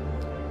attack.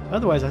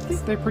 Otherwise, I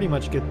think they pretty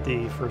much get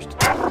the first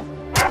attack.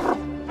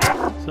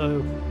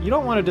 So you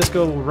don't want to just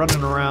go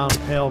running around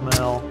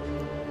pell-mell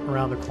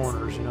around the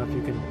corners. You know, if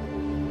you can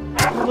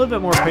be a little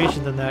bit more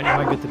patient than that,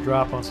 you might get the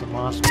drop on some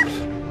monsters.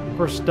 Of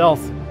course,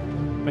 stealth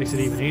makes it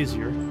even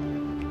easier.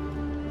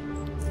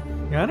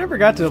 Yeah, I never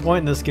got to a point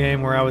in this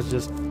game where I was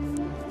just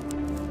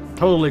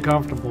totally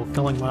comfortable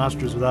killing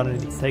monsters without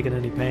taking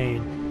any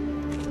pain.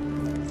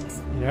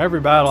 You know, every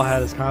battle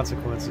had its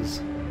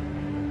consequences.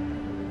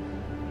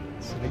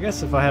 So I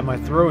guess if I had my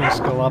throwing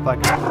skill up, I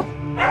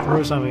could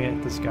throw something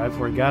at this guy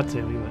before he got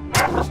to me,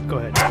 but just go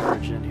ahead and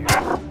charge in here.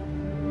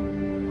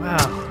 Wow,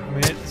 I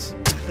mean,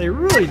 they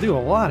really do a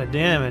lot of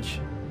damage.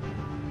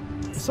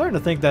 I'm starting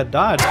to think that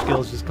dodge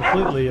skill is just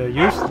completely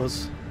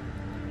useless.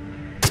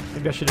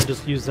 Maybe I should have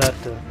just used that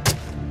to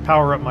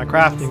power up my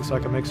crafting so I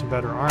can make some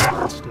better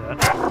armor instead.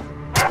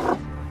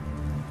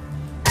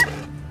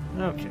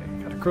 Okay,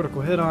 got a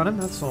critical hit on him.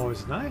 That's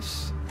always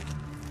nice.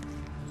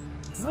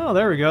 Oh,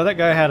 there we go. That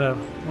guy had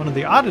one of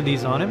the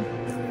oddities on him.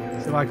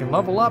 So I can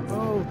level up.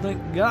 Oh,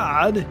 thank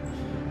God.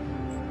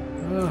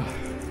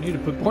 Need to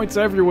put points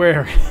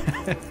everywhere.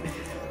 Go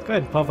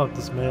ahead and puff up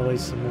this melee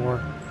some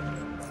more.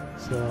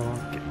 So,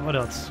 okay, what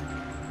else?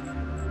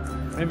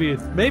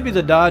 Maybe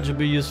the dodge will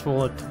be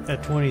useful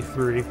at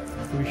 23.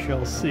 We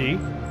shall see.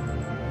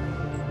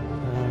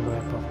 I'm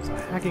going to buff the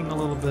hacking a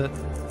little bit.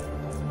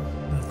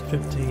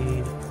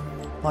 15.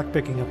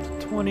 Lockpicking up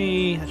to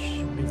 20. That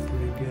should be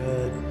pretty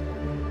good.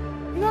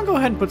 And I'll go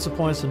ahead and put some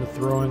points into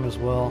throwing as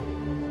well.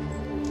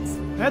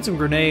 I had some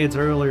grenades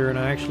earlier, and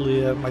I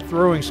actually, my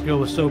throwing skill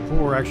was so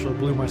poor, I actually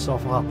blew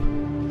myself up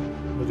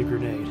with a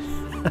grenade.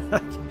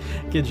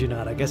 Kid you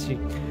not. I guess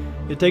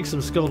it takes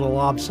some skill to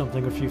lob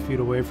something a few feet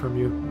away from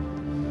you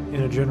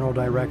in a general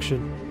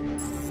direction.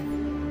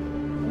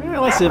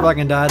 Well, let's see if I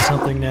can dodge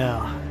something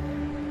now.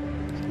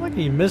 It's like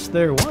you missed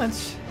there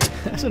once.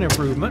 That's an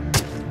improvement.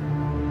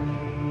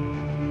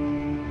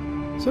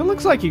 So it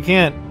looks like you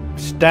can't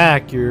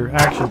stack your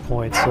action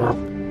points, so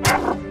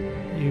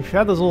you've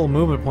had those little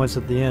movement points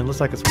at the end.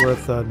 Looks like it's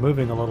worth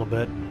moving a little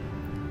bit.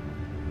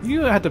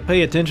 You have to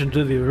pay attention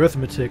to the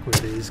arithmetic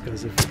with these,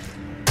 because if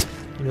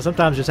you know,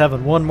 sometimes just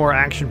having one more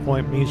action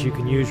point means you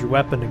can use your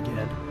weapon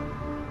again.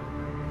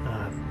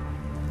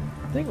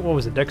 I think, what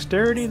was it,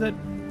 dexterity that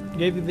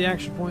gave you the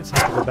action points? I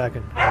have to go back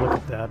and look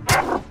at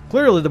that.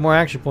 Clearly, the more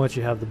action points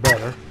you have, the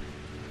better.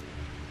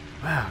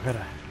 Wow, got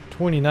a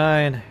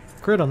 29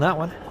 crit on that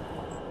one.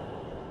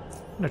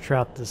 I'm going to try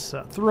out this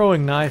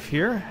throwing knife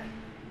here.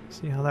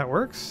 See how that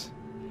works.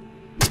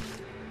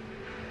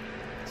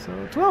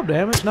 So 12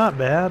 damage, not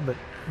bad, but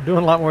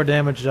doing a lot more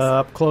damage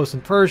up close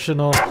and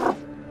personal.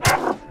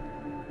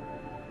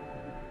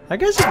 I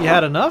guess if you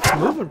had enough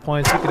movement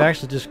points, you could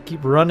actually just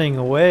keep running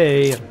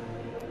away and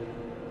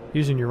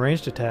using your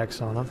ranged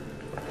attacks on them.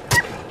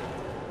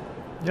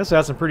 You also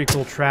have some pretty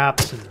cool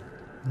traps and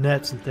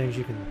nets and things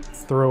you can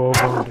throw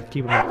over them to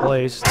keep them in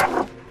place.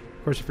 Of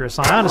course, if you're a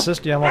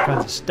psionicist, you have all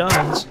kinds of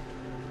stuns.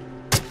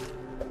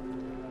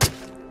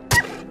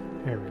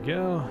 There we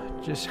go.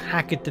 Just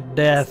hack it to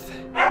death.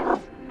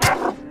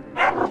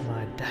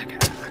 My dagger.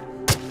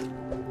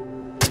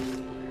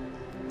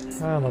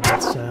 I love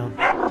that sound.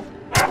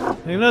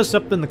 You notice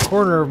up in the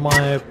corner of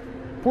my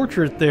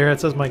portrait there, it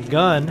says my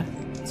gun.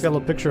 It's got a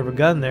little picture of a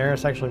gun there.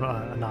 It's actually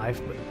a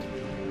knife, but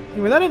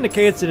anyway, that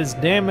indicates that it's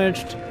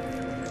damaged,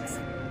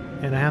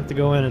 and I have to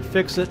go in and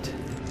fix it.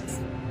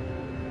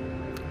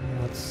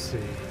 Let's see.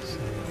 So,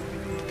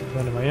 go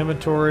into my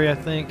inventory, I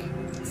think.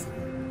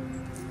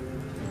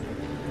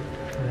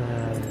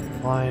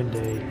 Find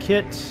a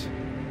kit.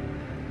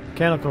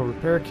 Mechanical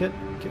repair kit.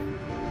 Okay.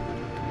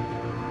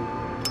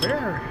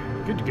 There.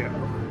 Good to go.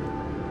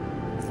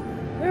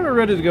 And we're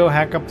ready to go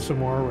hack up some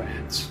more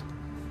rats.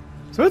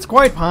 So it's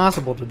quite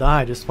possible to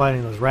die just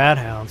fighting those rat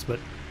hounds, but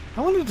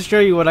I wanted to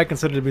show you what I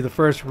consider to be the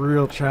first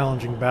real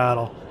challenging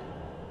battle.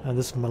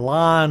 This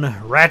Milan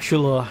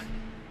Ratula.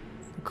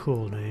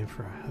 Cool name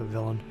for a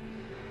villain.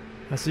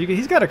 So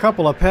he's got a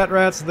couple of pet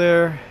rats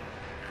there.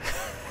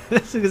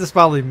 This is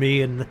probably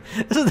me, and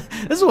this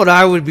is what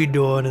I would be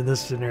doing in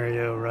this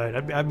scenario, right?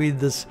 I mean,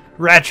 this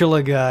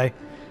Ratula guy.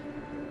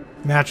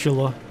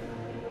 Matula.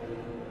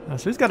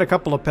 So he's got a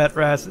couple of pet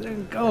rats.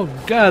 Oh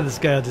god, this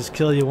guy will just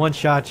kill you,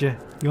 one-shot you.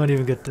 You won't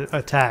even get to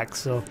attack,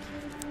 so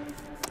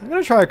I'm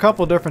going to try a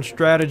couple different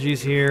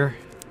strategies here.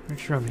 Make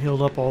sure I'm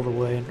healed up all the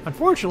way. And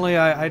unfortunately,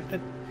 I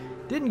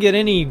didn't get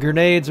any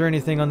grenades or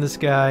anything on this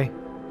guy.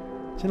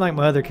 It seemed like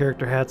my other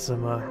character had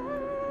some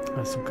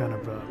kind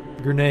of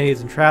grenades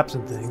and traps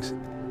and things.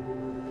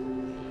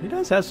 He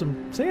does have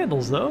some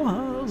sandals, though.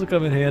 Those will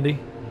come in handy.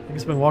 I think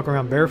he's been walking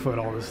around barefoot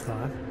all this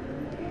time.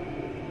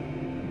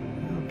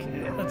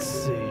 Okay, let's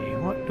see.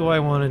 What do I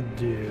want to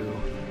do?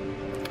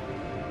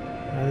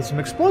 There's some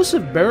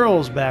explosive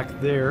barrels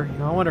back there. You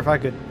know, I wonder if I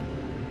could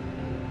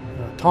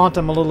taunt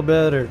them a little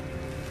bit or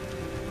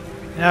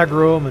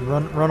aggro them and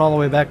run all the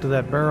way back to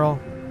that barrel.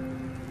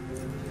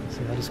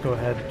 So I'll just go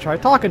ahead and try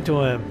talking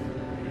to him.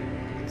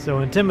 So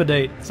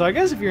intimidate. So I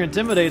guess if your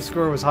intimidate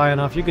score was high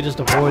enough, you could just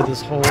avoid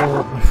this whole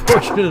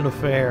unfortunate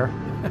affair.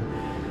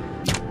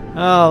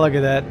 Oh, look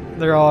at that.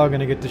 They're all going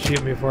to get to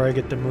shoot me before I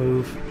get to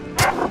move.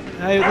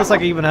 It looks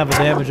like I even have a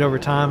damage over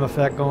time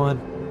effect going.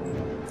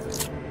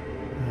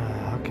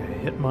 Okay,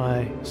 hit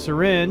my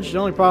syringe. The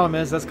only problem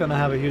is that's going to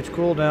have a huge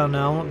cooldown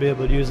now. I won't be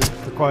able to use it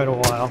for quite a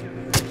while.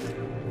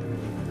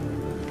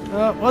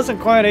 Wasn't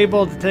quite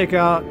able to take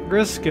out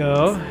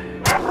Grisco.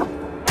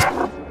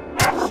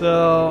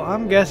 So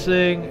I'm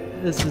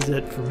guessing this is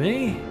it for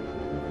me.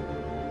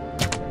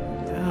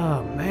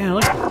 Oh man,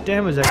 look at the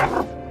damage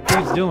that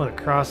dude's doing with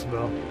a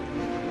crossbow.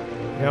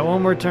 Got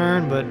one more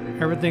turn, but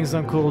everything's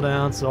on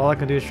cooldown, so all I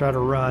can do is try to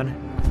run.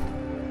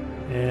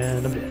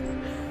 And I'm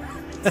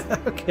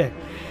dead. Okay.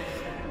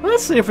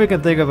 Let's see if we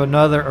can think of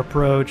another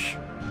approach.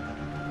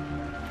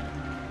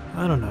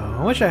 I don't know.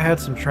 I wish I had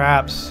some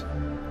traps.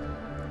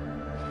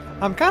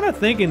 I'm kind of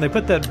thinking they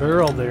put that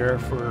barrel there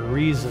for a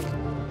reason.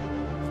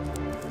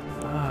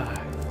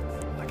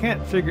 I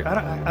can't figure...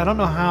 I don't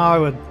know how I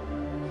would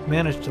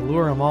manage to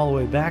lure them all the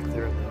way back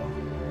there, though.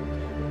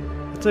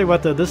 I'll tell you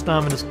what, though, this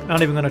time I'm just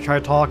not even going to try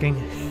talking.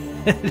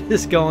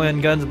 Just go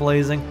in, guns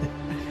blazing.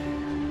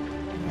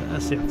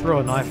 Let's see, I'll throw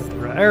a knife at the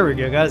rat. There we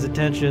go, guys,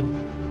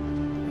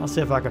 attention. I'll see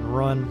if I can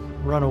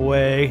run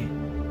away,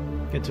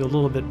 get to a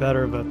little bit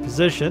better of a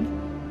position.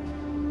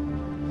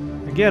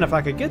 Again, if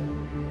I could get,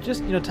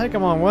 just, you know, take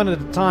them on one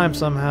at a time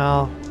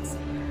somehow,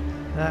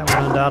 that would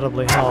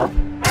undoubtedly help.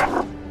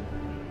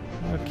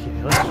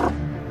 Okay, let's...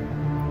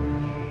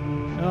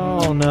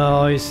 Oh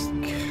no, he's...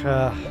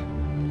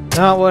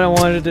 not what I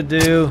wanted to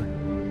do.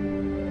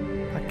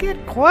 I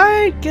can't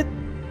quite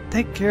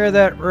take care of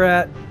that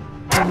rat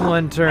in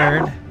one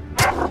turn.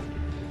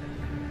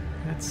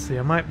 Let's see,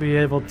 I might be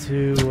able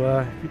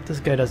to, if this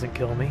guy doesn't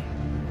kill me.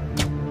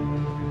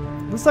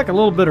 Looks like a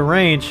little bit of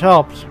range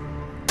helped.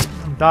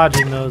 I'm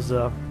dodging those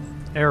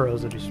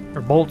arrows that he's,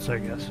 or bolts, I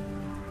guess.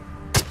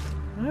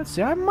 Let's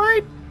see, I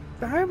might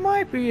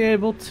be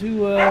able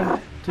to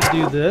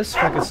do this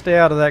if I can stay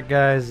out of that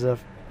guy's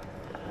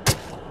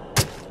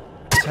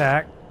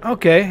attack.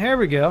 Okay, here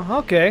we go.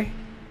 Okay.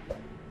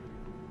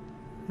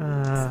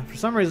 For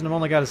some reason, I've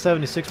only got a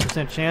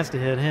 76% chance to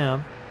hit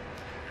him.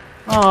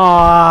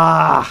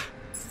 Ah!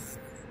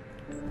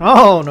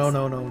 Oh no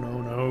no no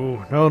no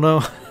no no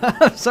no!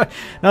 Sorry.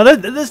 Now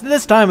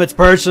this time it's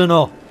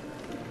personal.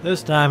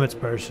 This time it's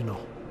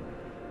personal.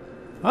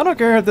 I don't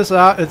care if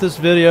this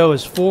video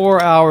is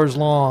 4 hours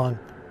long,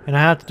 and I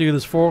have to do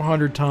this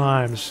 400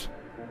 times.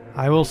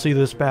 I will see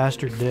this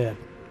bastard dead.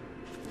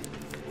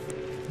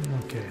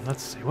 Okay,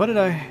 let's see. What did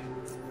I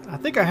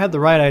think I had the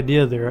right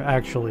idea there,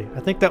 actually. I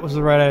think that was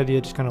the right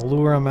idea, just kind of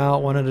lure them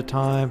out one at a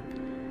time.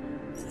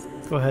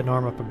 Go ahead and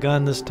arm up a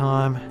gun this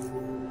time.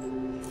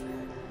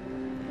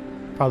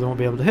 Probably won't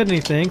be able to hit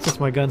anything since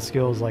my gun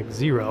skill is like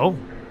 0.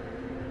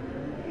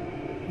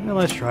 Well,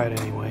 let's try it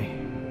anyway.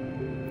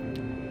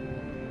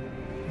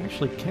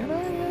 Actually, can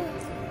I?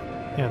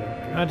 Yeah,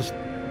 there. I just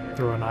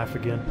throw a knife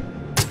again.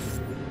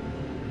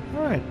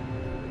 Alright.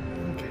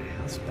 Okay,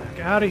 let's back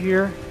out of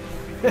here.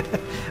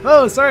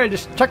 Oh, sorry, I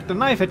just chucked the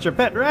knife at your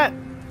pet rat.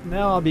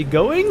 Now I'll be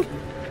going.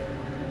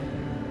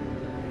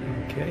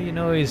 Okay, you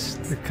know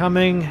they're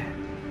coming.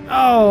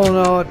 Oh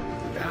no!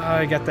 Oh,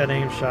 I got that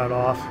aim shot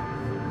off.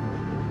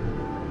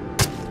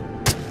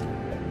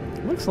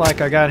 Looks like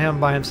I got him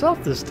by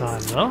himself this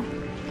time, though.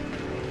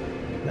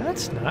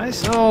 That's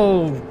nice.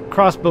 Oh,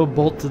 crossbow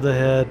bolt to the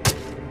head.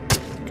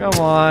 Come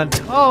on.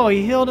 Oh,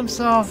 he healed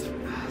himself.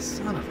 Oh,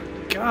 son of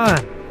a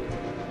gun.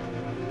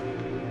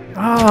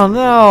 Oh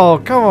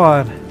no, come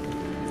on.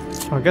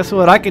 Well, guess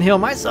what? I can heal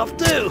myself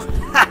too.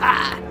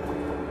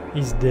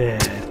 He's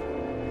dead.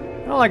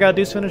 All I gotta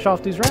do is finish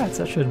off these rats.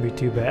 That shouldn't be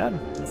too bad.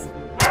 Let's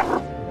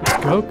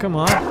go, come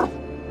on.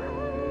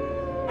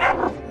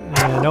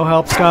 Yeah, no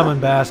help's coming,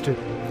 bastard.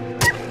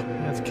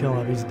 Let's kill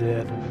him, he's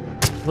dead.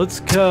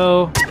 Let's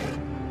go.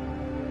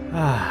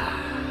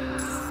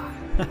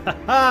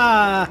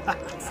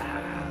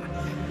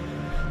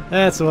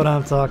 That's what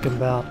I'm talking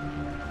about.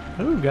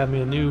 Ooh, got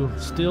me a new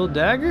steel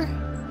dagger.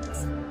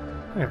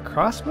 I got a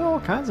crossbow, all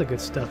kinds of good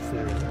stuff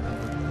there.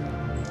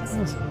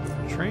 Some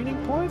training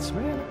points,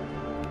 man.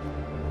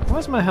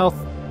 Why's my health?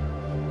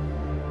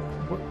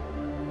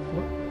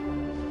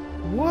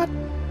 What?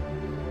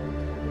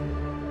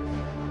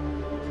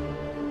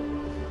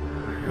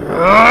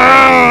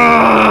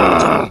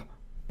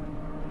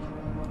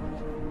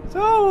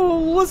 So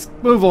let's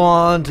move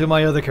on to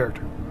my other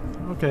character.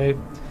 Okay.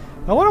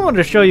 Now what I wanted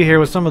to show you here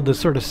was some of the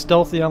sort of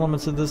stealthy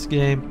elements of this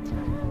game.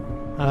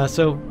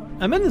 So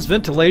I'm in this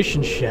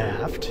ventilation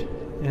shaft,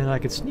 and I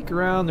could sneak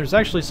around. There's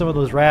actually some of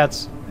those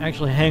rats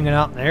actually hanging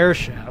out in the air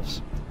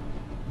shafts.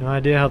 No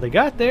idea how they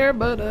got there,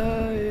 but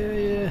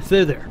yeah,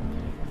 they're there.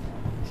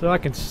 So I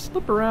can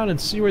slip around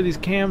and see where these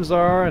cams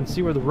are and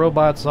see where the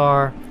robots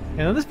are.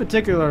 And on this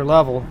particular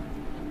level,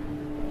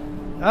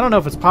 I don't know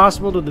if it's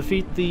possible to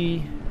defeat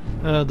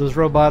those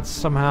robots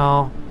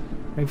somehow.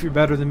 Maybe if you're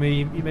better than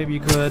me, maybe you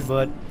could,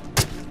 but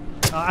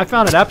I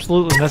found it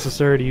absolutely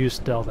necessary to use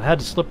stealth. I had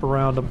to slip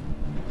around them.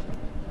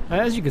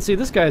 As you can see,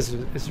 this guy is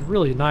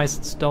really nice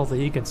and stealthy.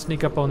 He can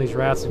sneak up on these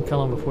rats and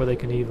kill them before they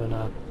can even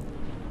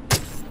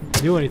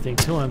do anything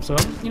to him. So,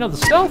 you know, the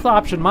stealth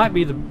option might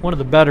be one of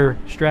the better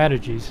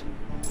strategies.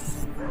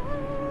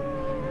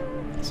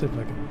 Let's see if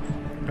I can...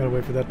 Gotta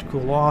wait for that to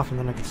cool off, and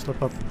then I can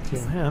slip up and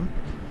kill him.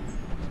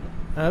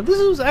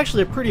 This was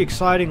actually a pretty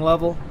exciting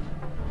level.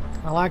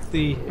 I like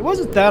the... It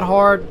wasn't that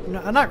hard.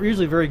 I'm not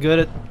usually very good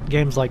at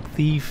games like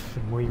Thief,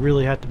 and where you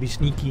really have to be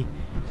sneaky.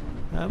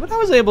 But I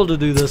was able to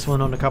do this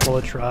one on a couple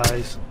of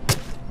tries.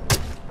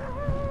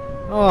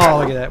 Oh,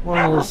 look at that.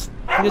 One little...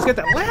 You just got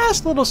that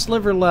last little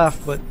sliver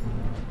left, but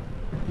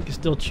he can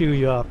still chew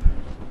you up.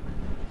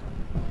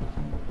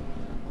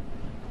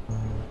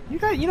 You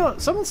got... You know,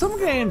 some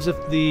games, if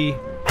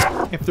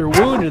they're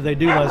wounded, they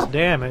do less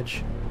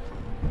damage.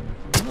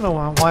 I don't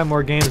know why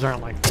more games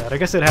aren't like that. I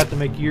guess they'd have to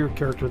make your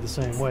character the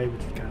same way,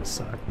 which would kind of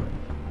suck. But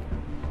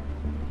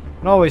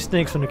it always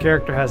stinks when the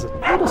character has a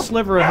little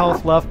sliver of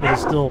health left, but is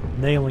still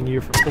nailing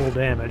you for full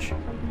damage.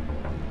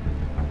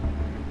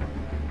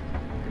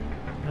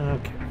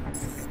 Okay.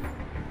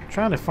 I'm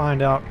trying to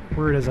find out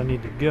where it is I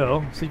need to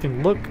go, so you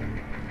can look.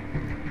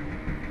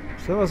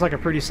 So that was like a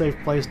pretty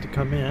safe place to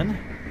come in.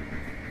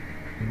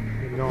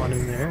 You're going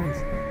in there.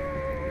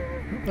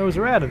 There was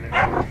a rat in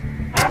there.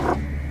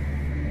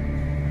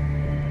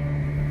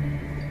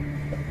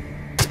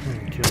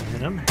 Kill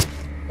him.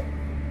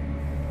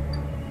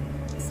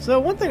 So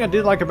one thing I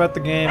did like about the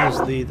game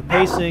is the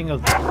pacing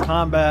of the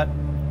combat.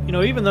 You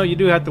know, even though you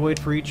do have to wait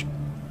for each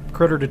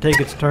critter to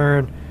take its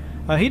turn,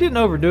 he didn't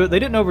overdo it. They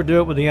didn't overdo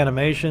it with the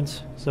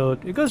animations, so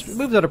it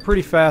moves at a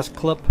pretty fast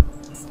clip.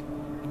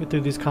 Get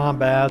through these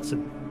combats,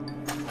 and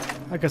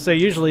like I say,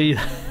 usually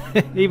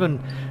even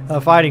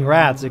fighting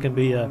rats, it can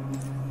be a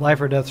life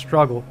or death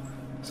struggle.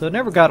 So it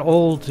never got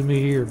old to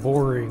me or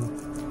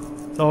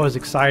boring. It's always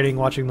exciting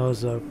watching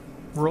those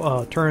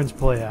turns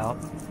play out.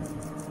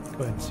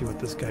 Go ahead and see what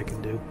this guy can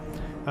do.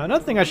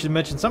 Another thing I should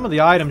mention, some of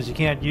the items you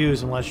can't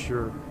use unless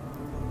your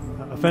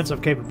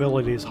offensive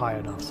capability is high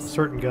enough. So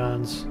certain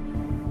guns.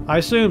 I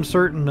assume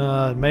certain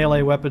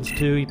melee weapons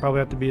too, you probably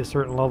have to be a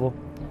certain level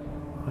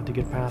to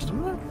get past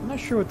them. I'm not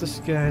sure what this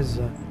guy's...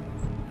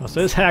 Oh,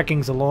 so his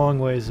hacking's a long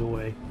ways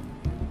away.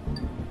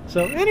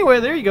 So anyway,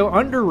 there you go,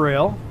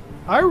 Underrail.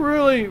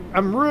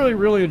 I'm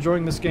really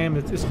enjoying this game.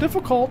 It's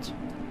difficult.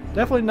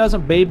 Definitely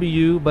doesn't baby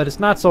you, but it's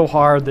not so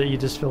hard that you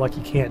just feel like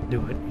you can't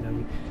do it. You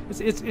know,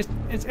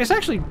 it's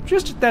actually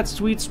just at that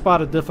sweet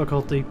spot of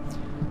difficulty,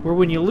 where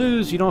when you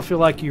lose, you don't feel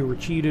like you were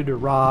cheated or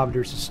robbed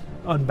or just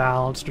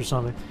unbalanced or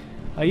something.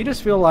 You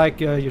just feel like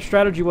your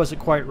strategy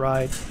wasn't quite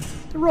right.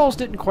 The rolls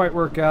didn't quite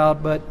work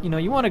out, but you know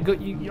you want to go.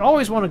 You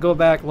always want to go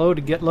back,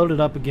 get loaded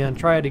up again,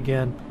 try it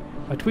again,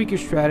 tweak your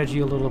strategy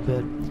a little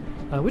bit,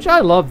 which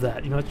I love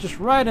that. You know, it's just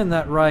right in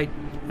that right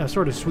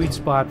sort of sweet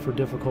spot for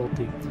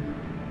difficulty.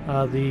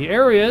 The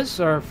areas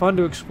are fun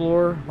to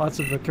explore, lots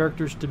of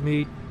characters to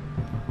meet.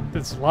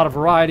 There's a lot of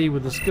variety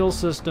with the skill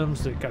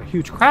systems. They've got a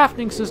huge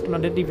crafting system I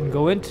didn't even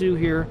go into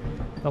here.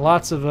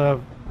 Lots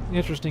of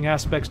interesting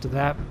aspects to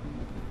that.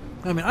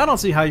 I mean, I don't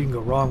see how you can go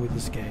wrong with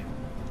this game.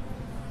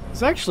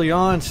 It's actually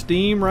on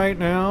Steam right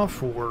now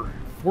for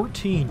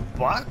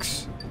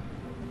 $14.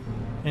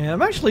 And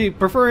I'm actually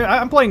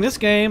I'm playing this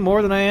game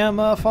more than I am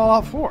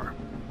Fallout 4.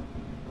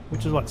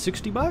 Which is what,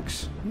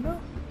 $60? You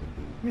know?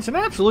 It's an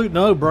absolute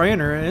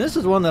no-brainer, and this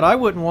is one that I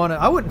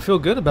wouldn't feel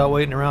good about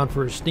waiting around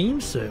for a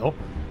Steam sale.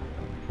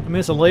 I mean,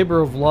 it's a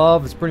labor of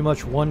love. It's pretty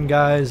much one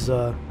guy's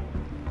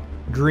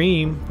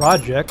dream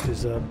project.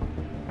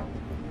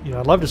 You know,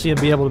 I'd love to see him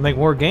be able to make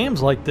more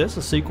games like this,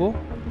 a sequel.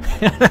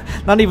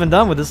 Not even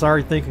done with this,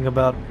 already thinking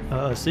about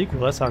a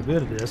sequel. That's how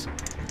good it is.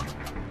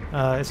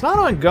 It's not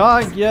on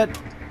GOG yet.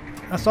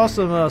 I saw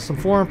some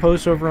forum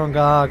posts over on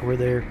GOG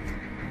where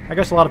I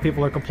guess a lot of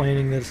people are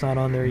complaining that it's not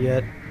on there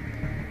yet.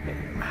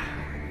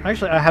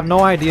 Actually, I have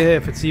no idea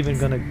if it's even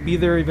going to be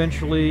there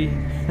eventually.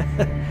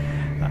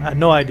 I have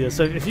no idea.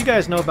 So if you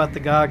guys know about the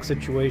GOG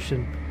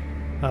situation,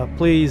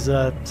 please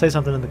say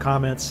something in the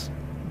comments,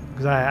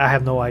 because I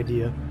have no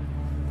idea.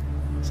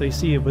 So you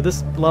see, with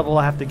this level,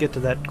 I have to get to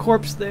that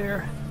corpse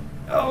there.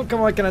 Oh,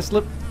 come on, can I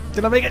slip?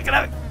 Can I make it?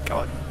 Come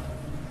on.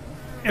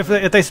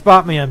 If they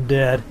spot me, I'm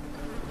dead.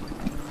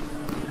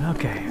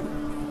 Okay.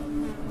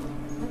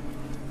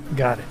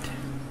 Got it.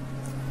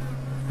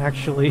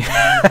 Actually,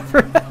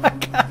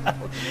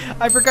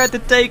 I forgot to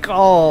take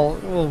all.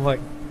 Oh my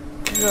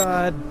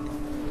god.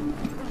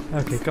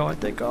 Okay, go on,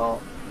 take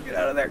all. Get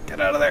out of there, get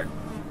out of there.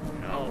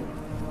 Oh,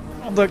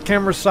 the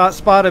camera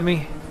spotted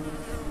me.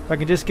 If I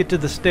can just get to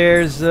the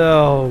stairs,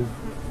 oh.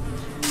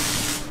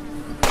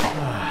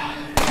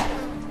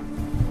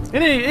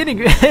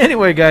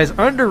 Anyway, guys,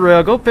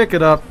 Underrail, go pick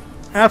it up.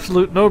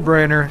 Absolute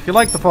no-brainer. If you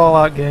like the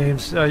Fallout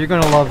games, you're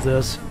going to love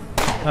this.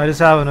 Just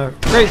having a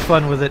great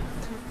fun with it.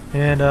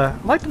 And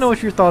I'd like to know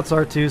what your thoughts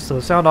are too, so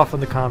sound off in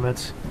the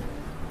comments.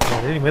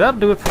 But anyway, that'll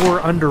do it for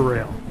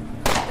Underrail.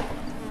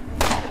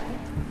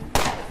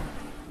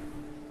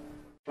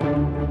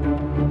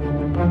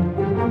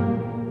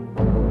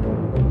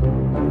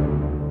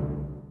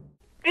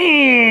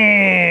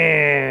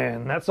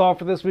 And that's all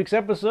for this week's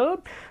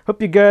episode. Hope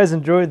you guys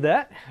enjoyed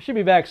that. I should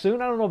be back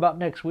soon. I don't know about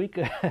next week.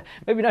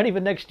 Maybe not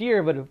even next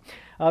year, but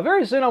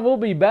very soon I will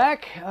be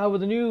back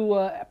with a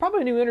new,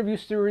 probably a new interview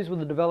series with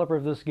the developer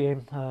of this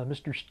game,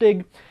 Mr.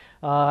 Stig.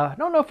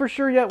 Don't know for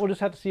sure yet. We'll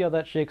just have to see how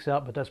that shakes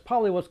out, but that's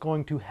probably what's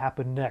going to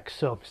happen next.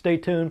 So stay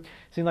tuned.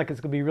 Seems like it's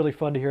going to be really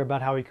fun to hear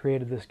about how he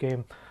created this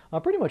game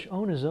pretty much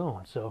on his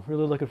own. So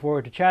really looking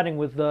forward to chatting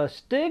with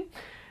Stig.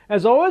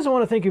 As always, I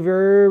want to thank you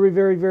very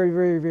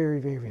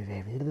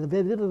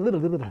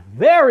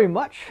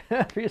much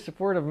for your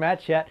support of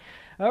Matt Chat.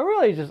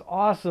 Really just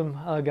awesome,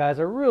 guys.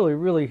 I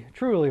really,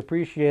 truly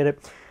appreciate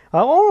it.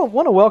 I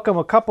want to welcome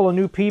a couple of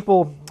new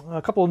people,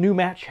 a couple of new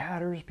Matt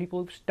Chatters, people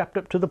who've stepped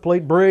up to the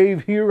plate,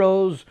 brave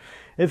heroes,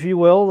 if you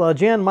will.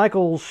 Jan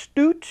Michael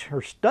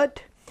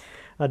Stutt,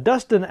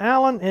 Dustin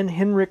Allen, and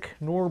Henrik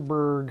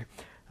Norberg.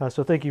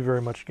 So thank you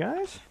very much,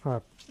 guys.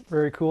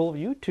 Very cool of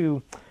you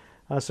to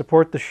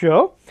support the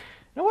show.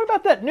 Now, what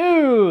about that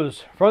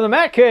news from the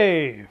Matt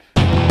Cave?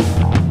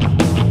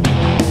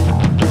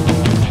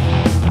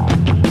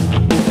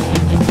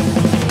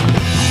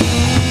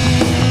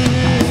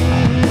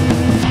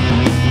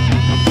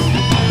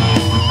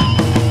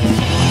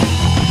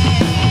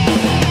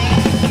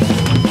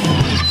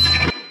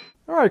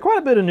 All right, quite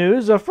a bit of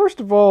news. First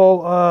of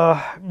all,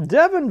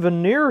 Devin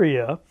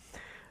Veneria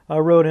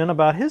wrote in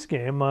about his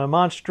game,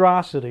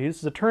 Monstrosity. This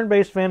is a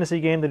turn-based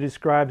fantasy game that he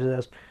describes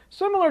as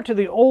similar to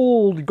the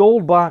old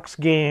Gold Box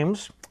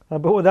games,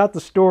 but without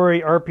the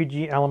story,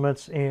 RPG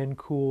elements, and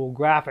cool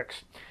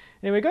graphics.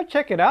 Anyway, go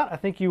check it out. I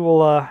think you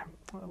will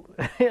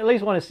at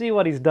least want to see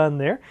what he's done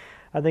there.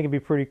 I think it'd be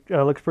pretty,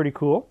 looks pretty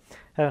cool.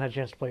 Haven't had a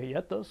chance to play it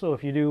yet, though, so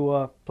if you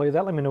do play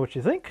that, let me know what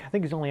you think. I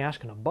think he's only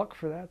asking $1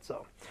 for that,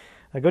 so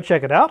go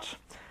check it out.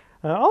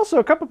 Also,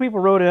 a couple people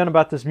wrote in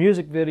about this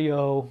music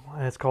video.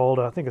 It's called,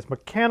 I think it's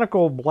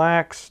Mechanical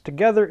Black's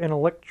Together in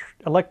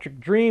Electric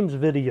Dreams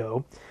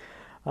video.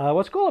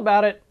 What's cool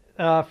about it,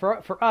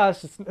 for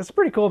us, it's a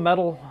pretty cool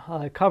metal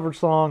cover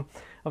song.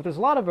 There's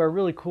a lot of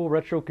really cool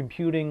retro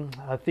computing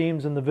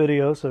themes in the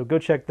video, so go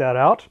check that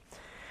out.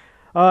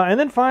 And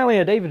then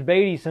finally, David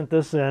Beatty sent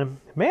this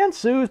in. Man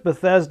sues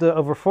Bethesda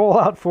over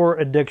Fallout 4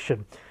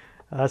 addiction.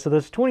 So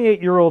this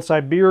 28-year-old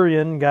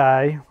Siberian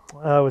guy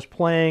was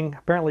playing,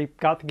 apparently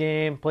got the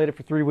game, played it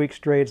for 3 weeks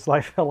straight, his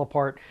life fell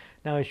apart.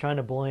 Now he's trying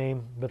to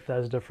blame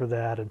Bethesda for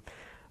that, and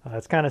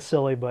it's kind of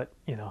silly, but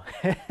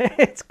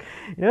it's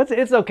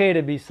okay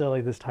to be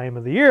silly this time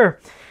of the year.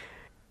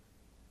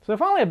 So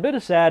finally, a bit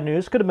of sad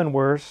news, could have been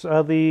worse. One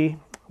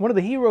of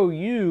the Hero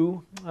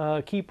U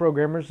key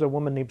programmers, a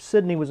woman named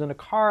Sydney, was in a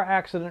car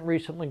accident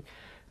recently.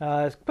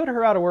 Put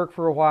her out of work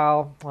for a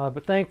while,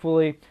 but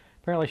thankfully,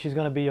 apparently she's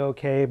going to be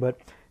okay. But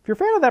if you're a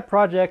fan of that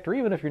project, or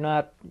even if you're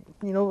not,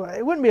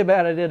 it wouldn't be a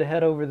bad idea to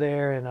head over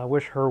there and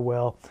wish her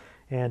well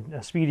and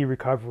a speedy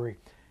recovery.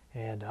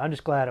 And I'm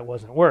just glad it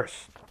wasn't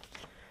worse.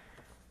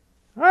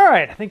 All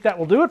right, I think that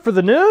will do it for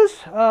the news.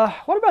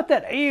 What about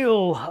that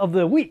ale of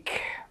the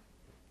week?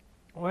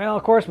 Well,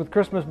 of course, with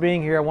Christmas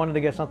being here, I wanted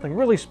to get something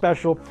really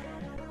special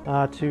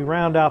to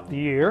round out the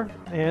year.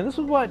 And this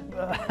is what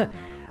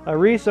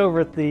Reese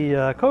over at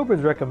the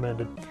Cobrans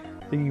recommended.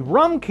 The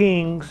Rum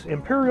King's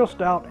Imperial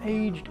Stout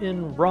aged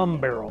in rum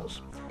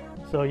barrels.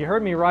 So you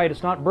heard me right,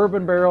 it's not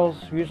bourbon barrels.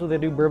 Usually they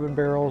do bourbon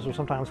barrels or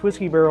sometimes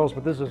whiskey barrels,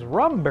 but this is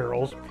rum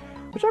barrels,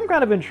 which I'm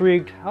kind of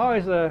intrigued.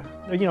 I always,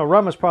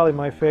 rum is probably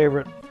my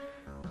favorite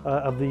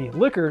of the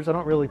liquors. I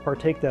don't really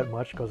partake that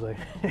much because it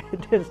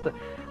tends to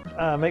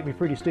make me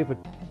pretty stupid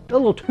a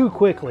little too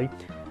quickly.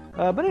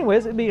 But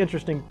anyways, it'd be an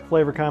interesting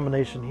flavor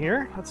combination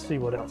here. Let's see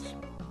what else.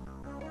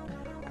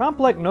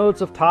 Complex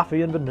notes of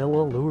toffee and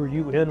vanilla lure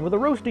you in with a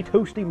roasty,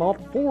 toasty malt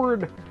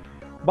forward.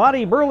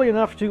 Body burly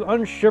enough to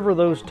unshiver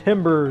those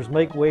timbers,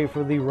 make way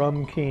for the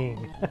Rum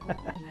King.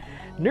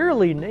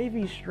 Nearly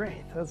Navy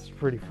strength. That's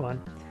pretty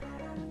fun.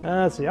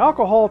 Let's see,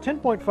 alcohol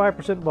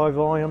 10.5% by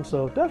volume,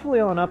 so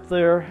definitely on up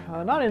there.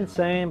 Not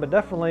insane, but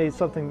definitely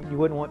something you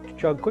wouldn't want to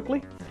chug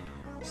quickly.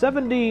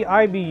 70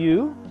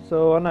 IBU,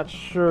 so I'm not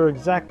sure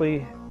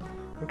exactly.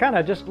 I'm kind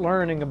of just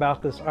learning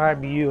about this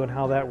IBU and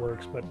how that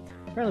works, but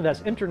apparently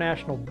that's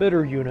international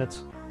bitter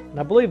units, and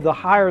I believe the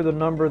higher the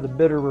number, the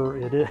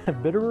bitterer it is.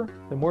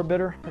 The more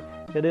bitter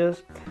it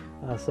is.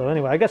 So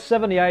anyway, I guess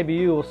 70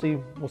 IBU.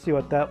 We'll see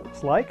what that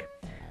looks like.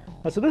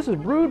 So this is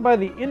brewed by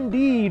the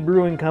Indeed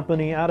Brewing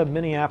Company out of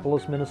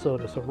Minneapolis,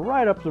 Minnesota. So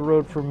right up the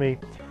road from me.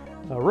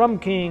 Rum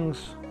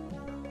Kings.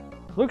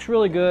 Looks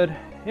really good.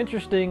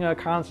 Interesting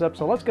concept.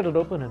 So let's get it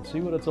open and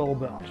see what it's all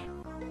about.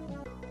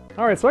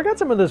 All right, so I got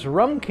some of this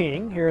Rum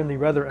King here in the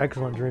rather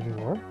excellent drinking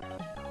room.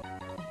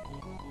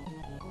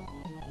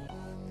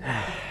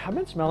 I've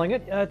been smelling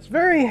it. It's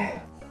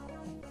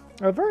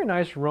a very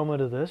nice aroma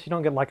to this. You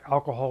don't get like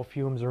alcohol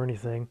fumes or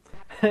anything.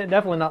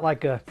 Definitely not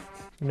like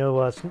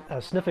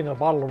sniffing a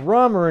bottle of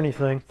rum or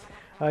anything.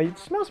 You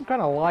smell some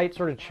kind of light,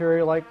 sort of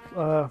cherry-like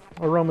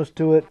aromas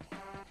to it.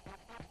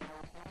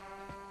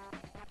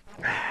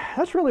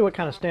 That's really what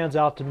kind of stands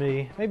out to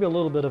me. Maybe a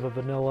little bit of a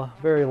vanilla,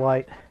 very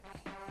light.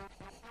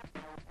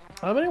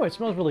 But anyway, it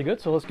smells really good,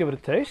 so let's give it a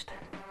taste.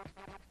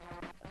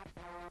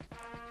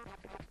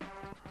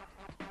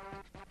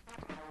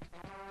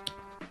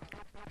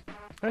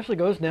 actually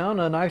goes down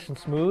nice and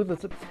smooth.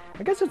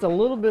 I guess it's a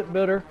little bit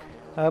bitter,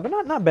 but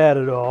not bad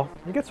at all.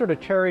 You get sort of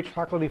cherry,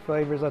 chocolatey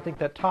flavors. I think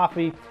that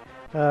toffee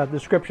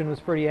description was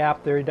pretty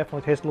apt there. You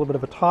definitely taste a little bit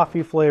of a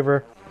toffee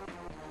flavor.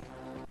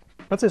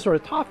 Let's say sort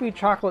of toffee,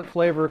 chocolate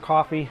flavor,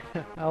 coffee.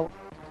 What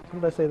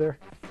did I say there?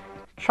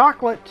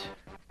 Chocolate,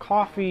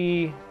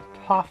 coffee,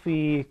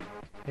 toffee,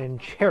 and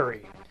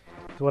cherry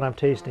is what I'm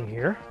tasting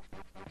here.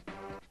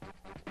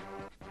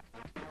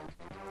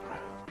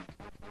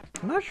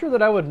 I'm not sure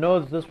that I would know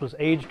that this was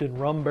aged in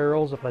rum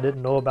barrels if I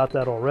didn't know about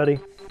that already.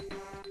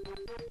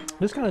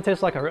 This kind of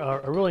tastes like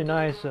a really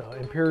nice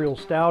Imperial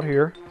Stout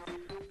here.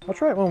 I'll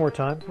try it one more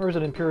time. Or is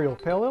it Imperial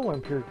Pale Ale or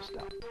Imperial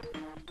Stout?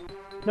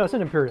 No, it's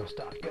an Imperial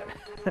Stout.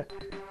 Good.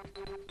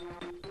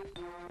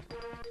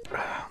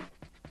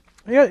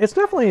 Yeah, it's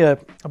definitely a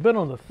bit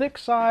on the thick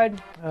side,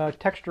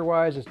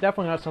 texture-wise. It's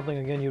definitely not something,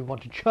 again, you'd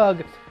want to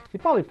chug.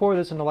 You'd probably pour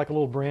this into like a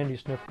little brandy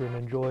snifter and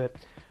enjoy it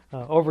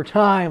over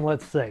time,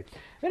 let's say.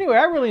 Anyway,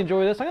 I really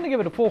enjoy this. I'm going to give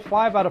it a full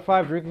 5 out of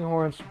 5 drinking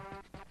horns.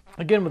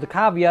 Again, with the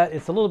caveat,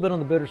 it's a little bit on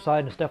the bitter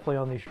side, and it's definitely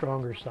on the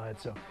stronger side,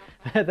 so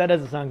that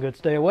doesn't sound good.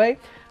 Stay away.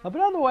 But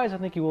otherwise, I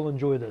think you will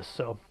enjoy this.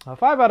 So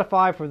 5 out of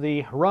 5 for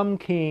the Rum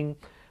King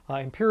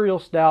Imperial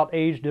Stout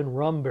aged in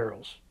rum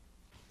barrels.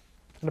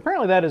 And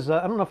apparently that is,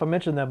 I don't know if I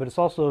mentioned that, but it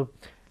also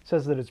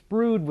says that it's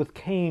brewed with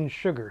cane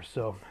sugar,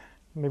 so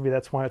maybe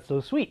that's why it's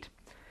so sweet.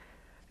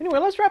 Anyway,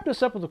 let's wrap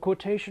this up with a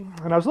quotation.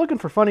 And I was looking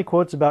for funny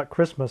quotes about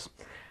Christmas.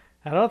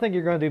 And I don't think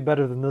you're going to do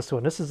better than this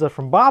one. This is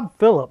from Bob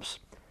Phillips.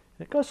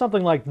 It goes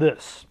something like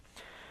this.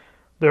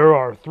 There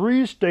are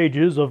 3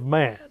 stages of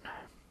man.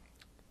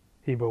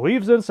 He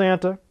believes in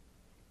Santa,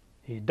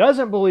 he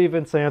doesn't believe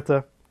in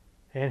Santa,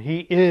 and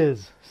he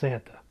is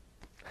Santa.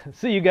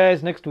 See you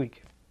guys next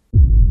week.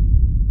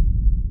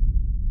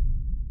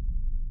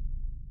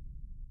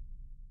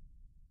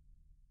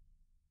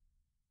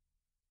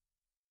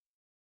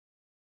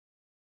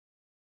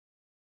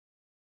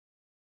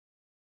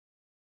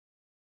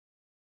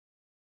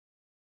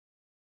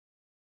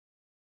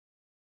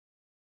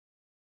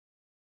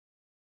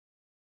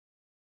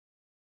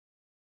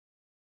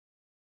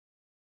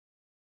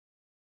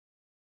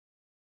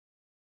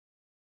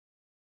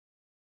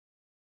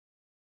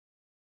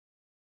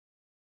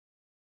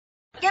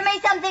 Give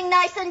me something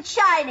nice and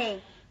shiny.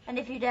 And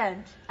if you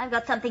don't, I've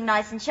got something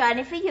nice and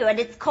shiny for you, and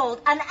it's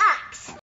called an axe.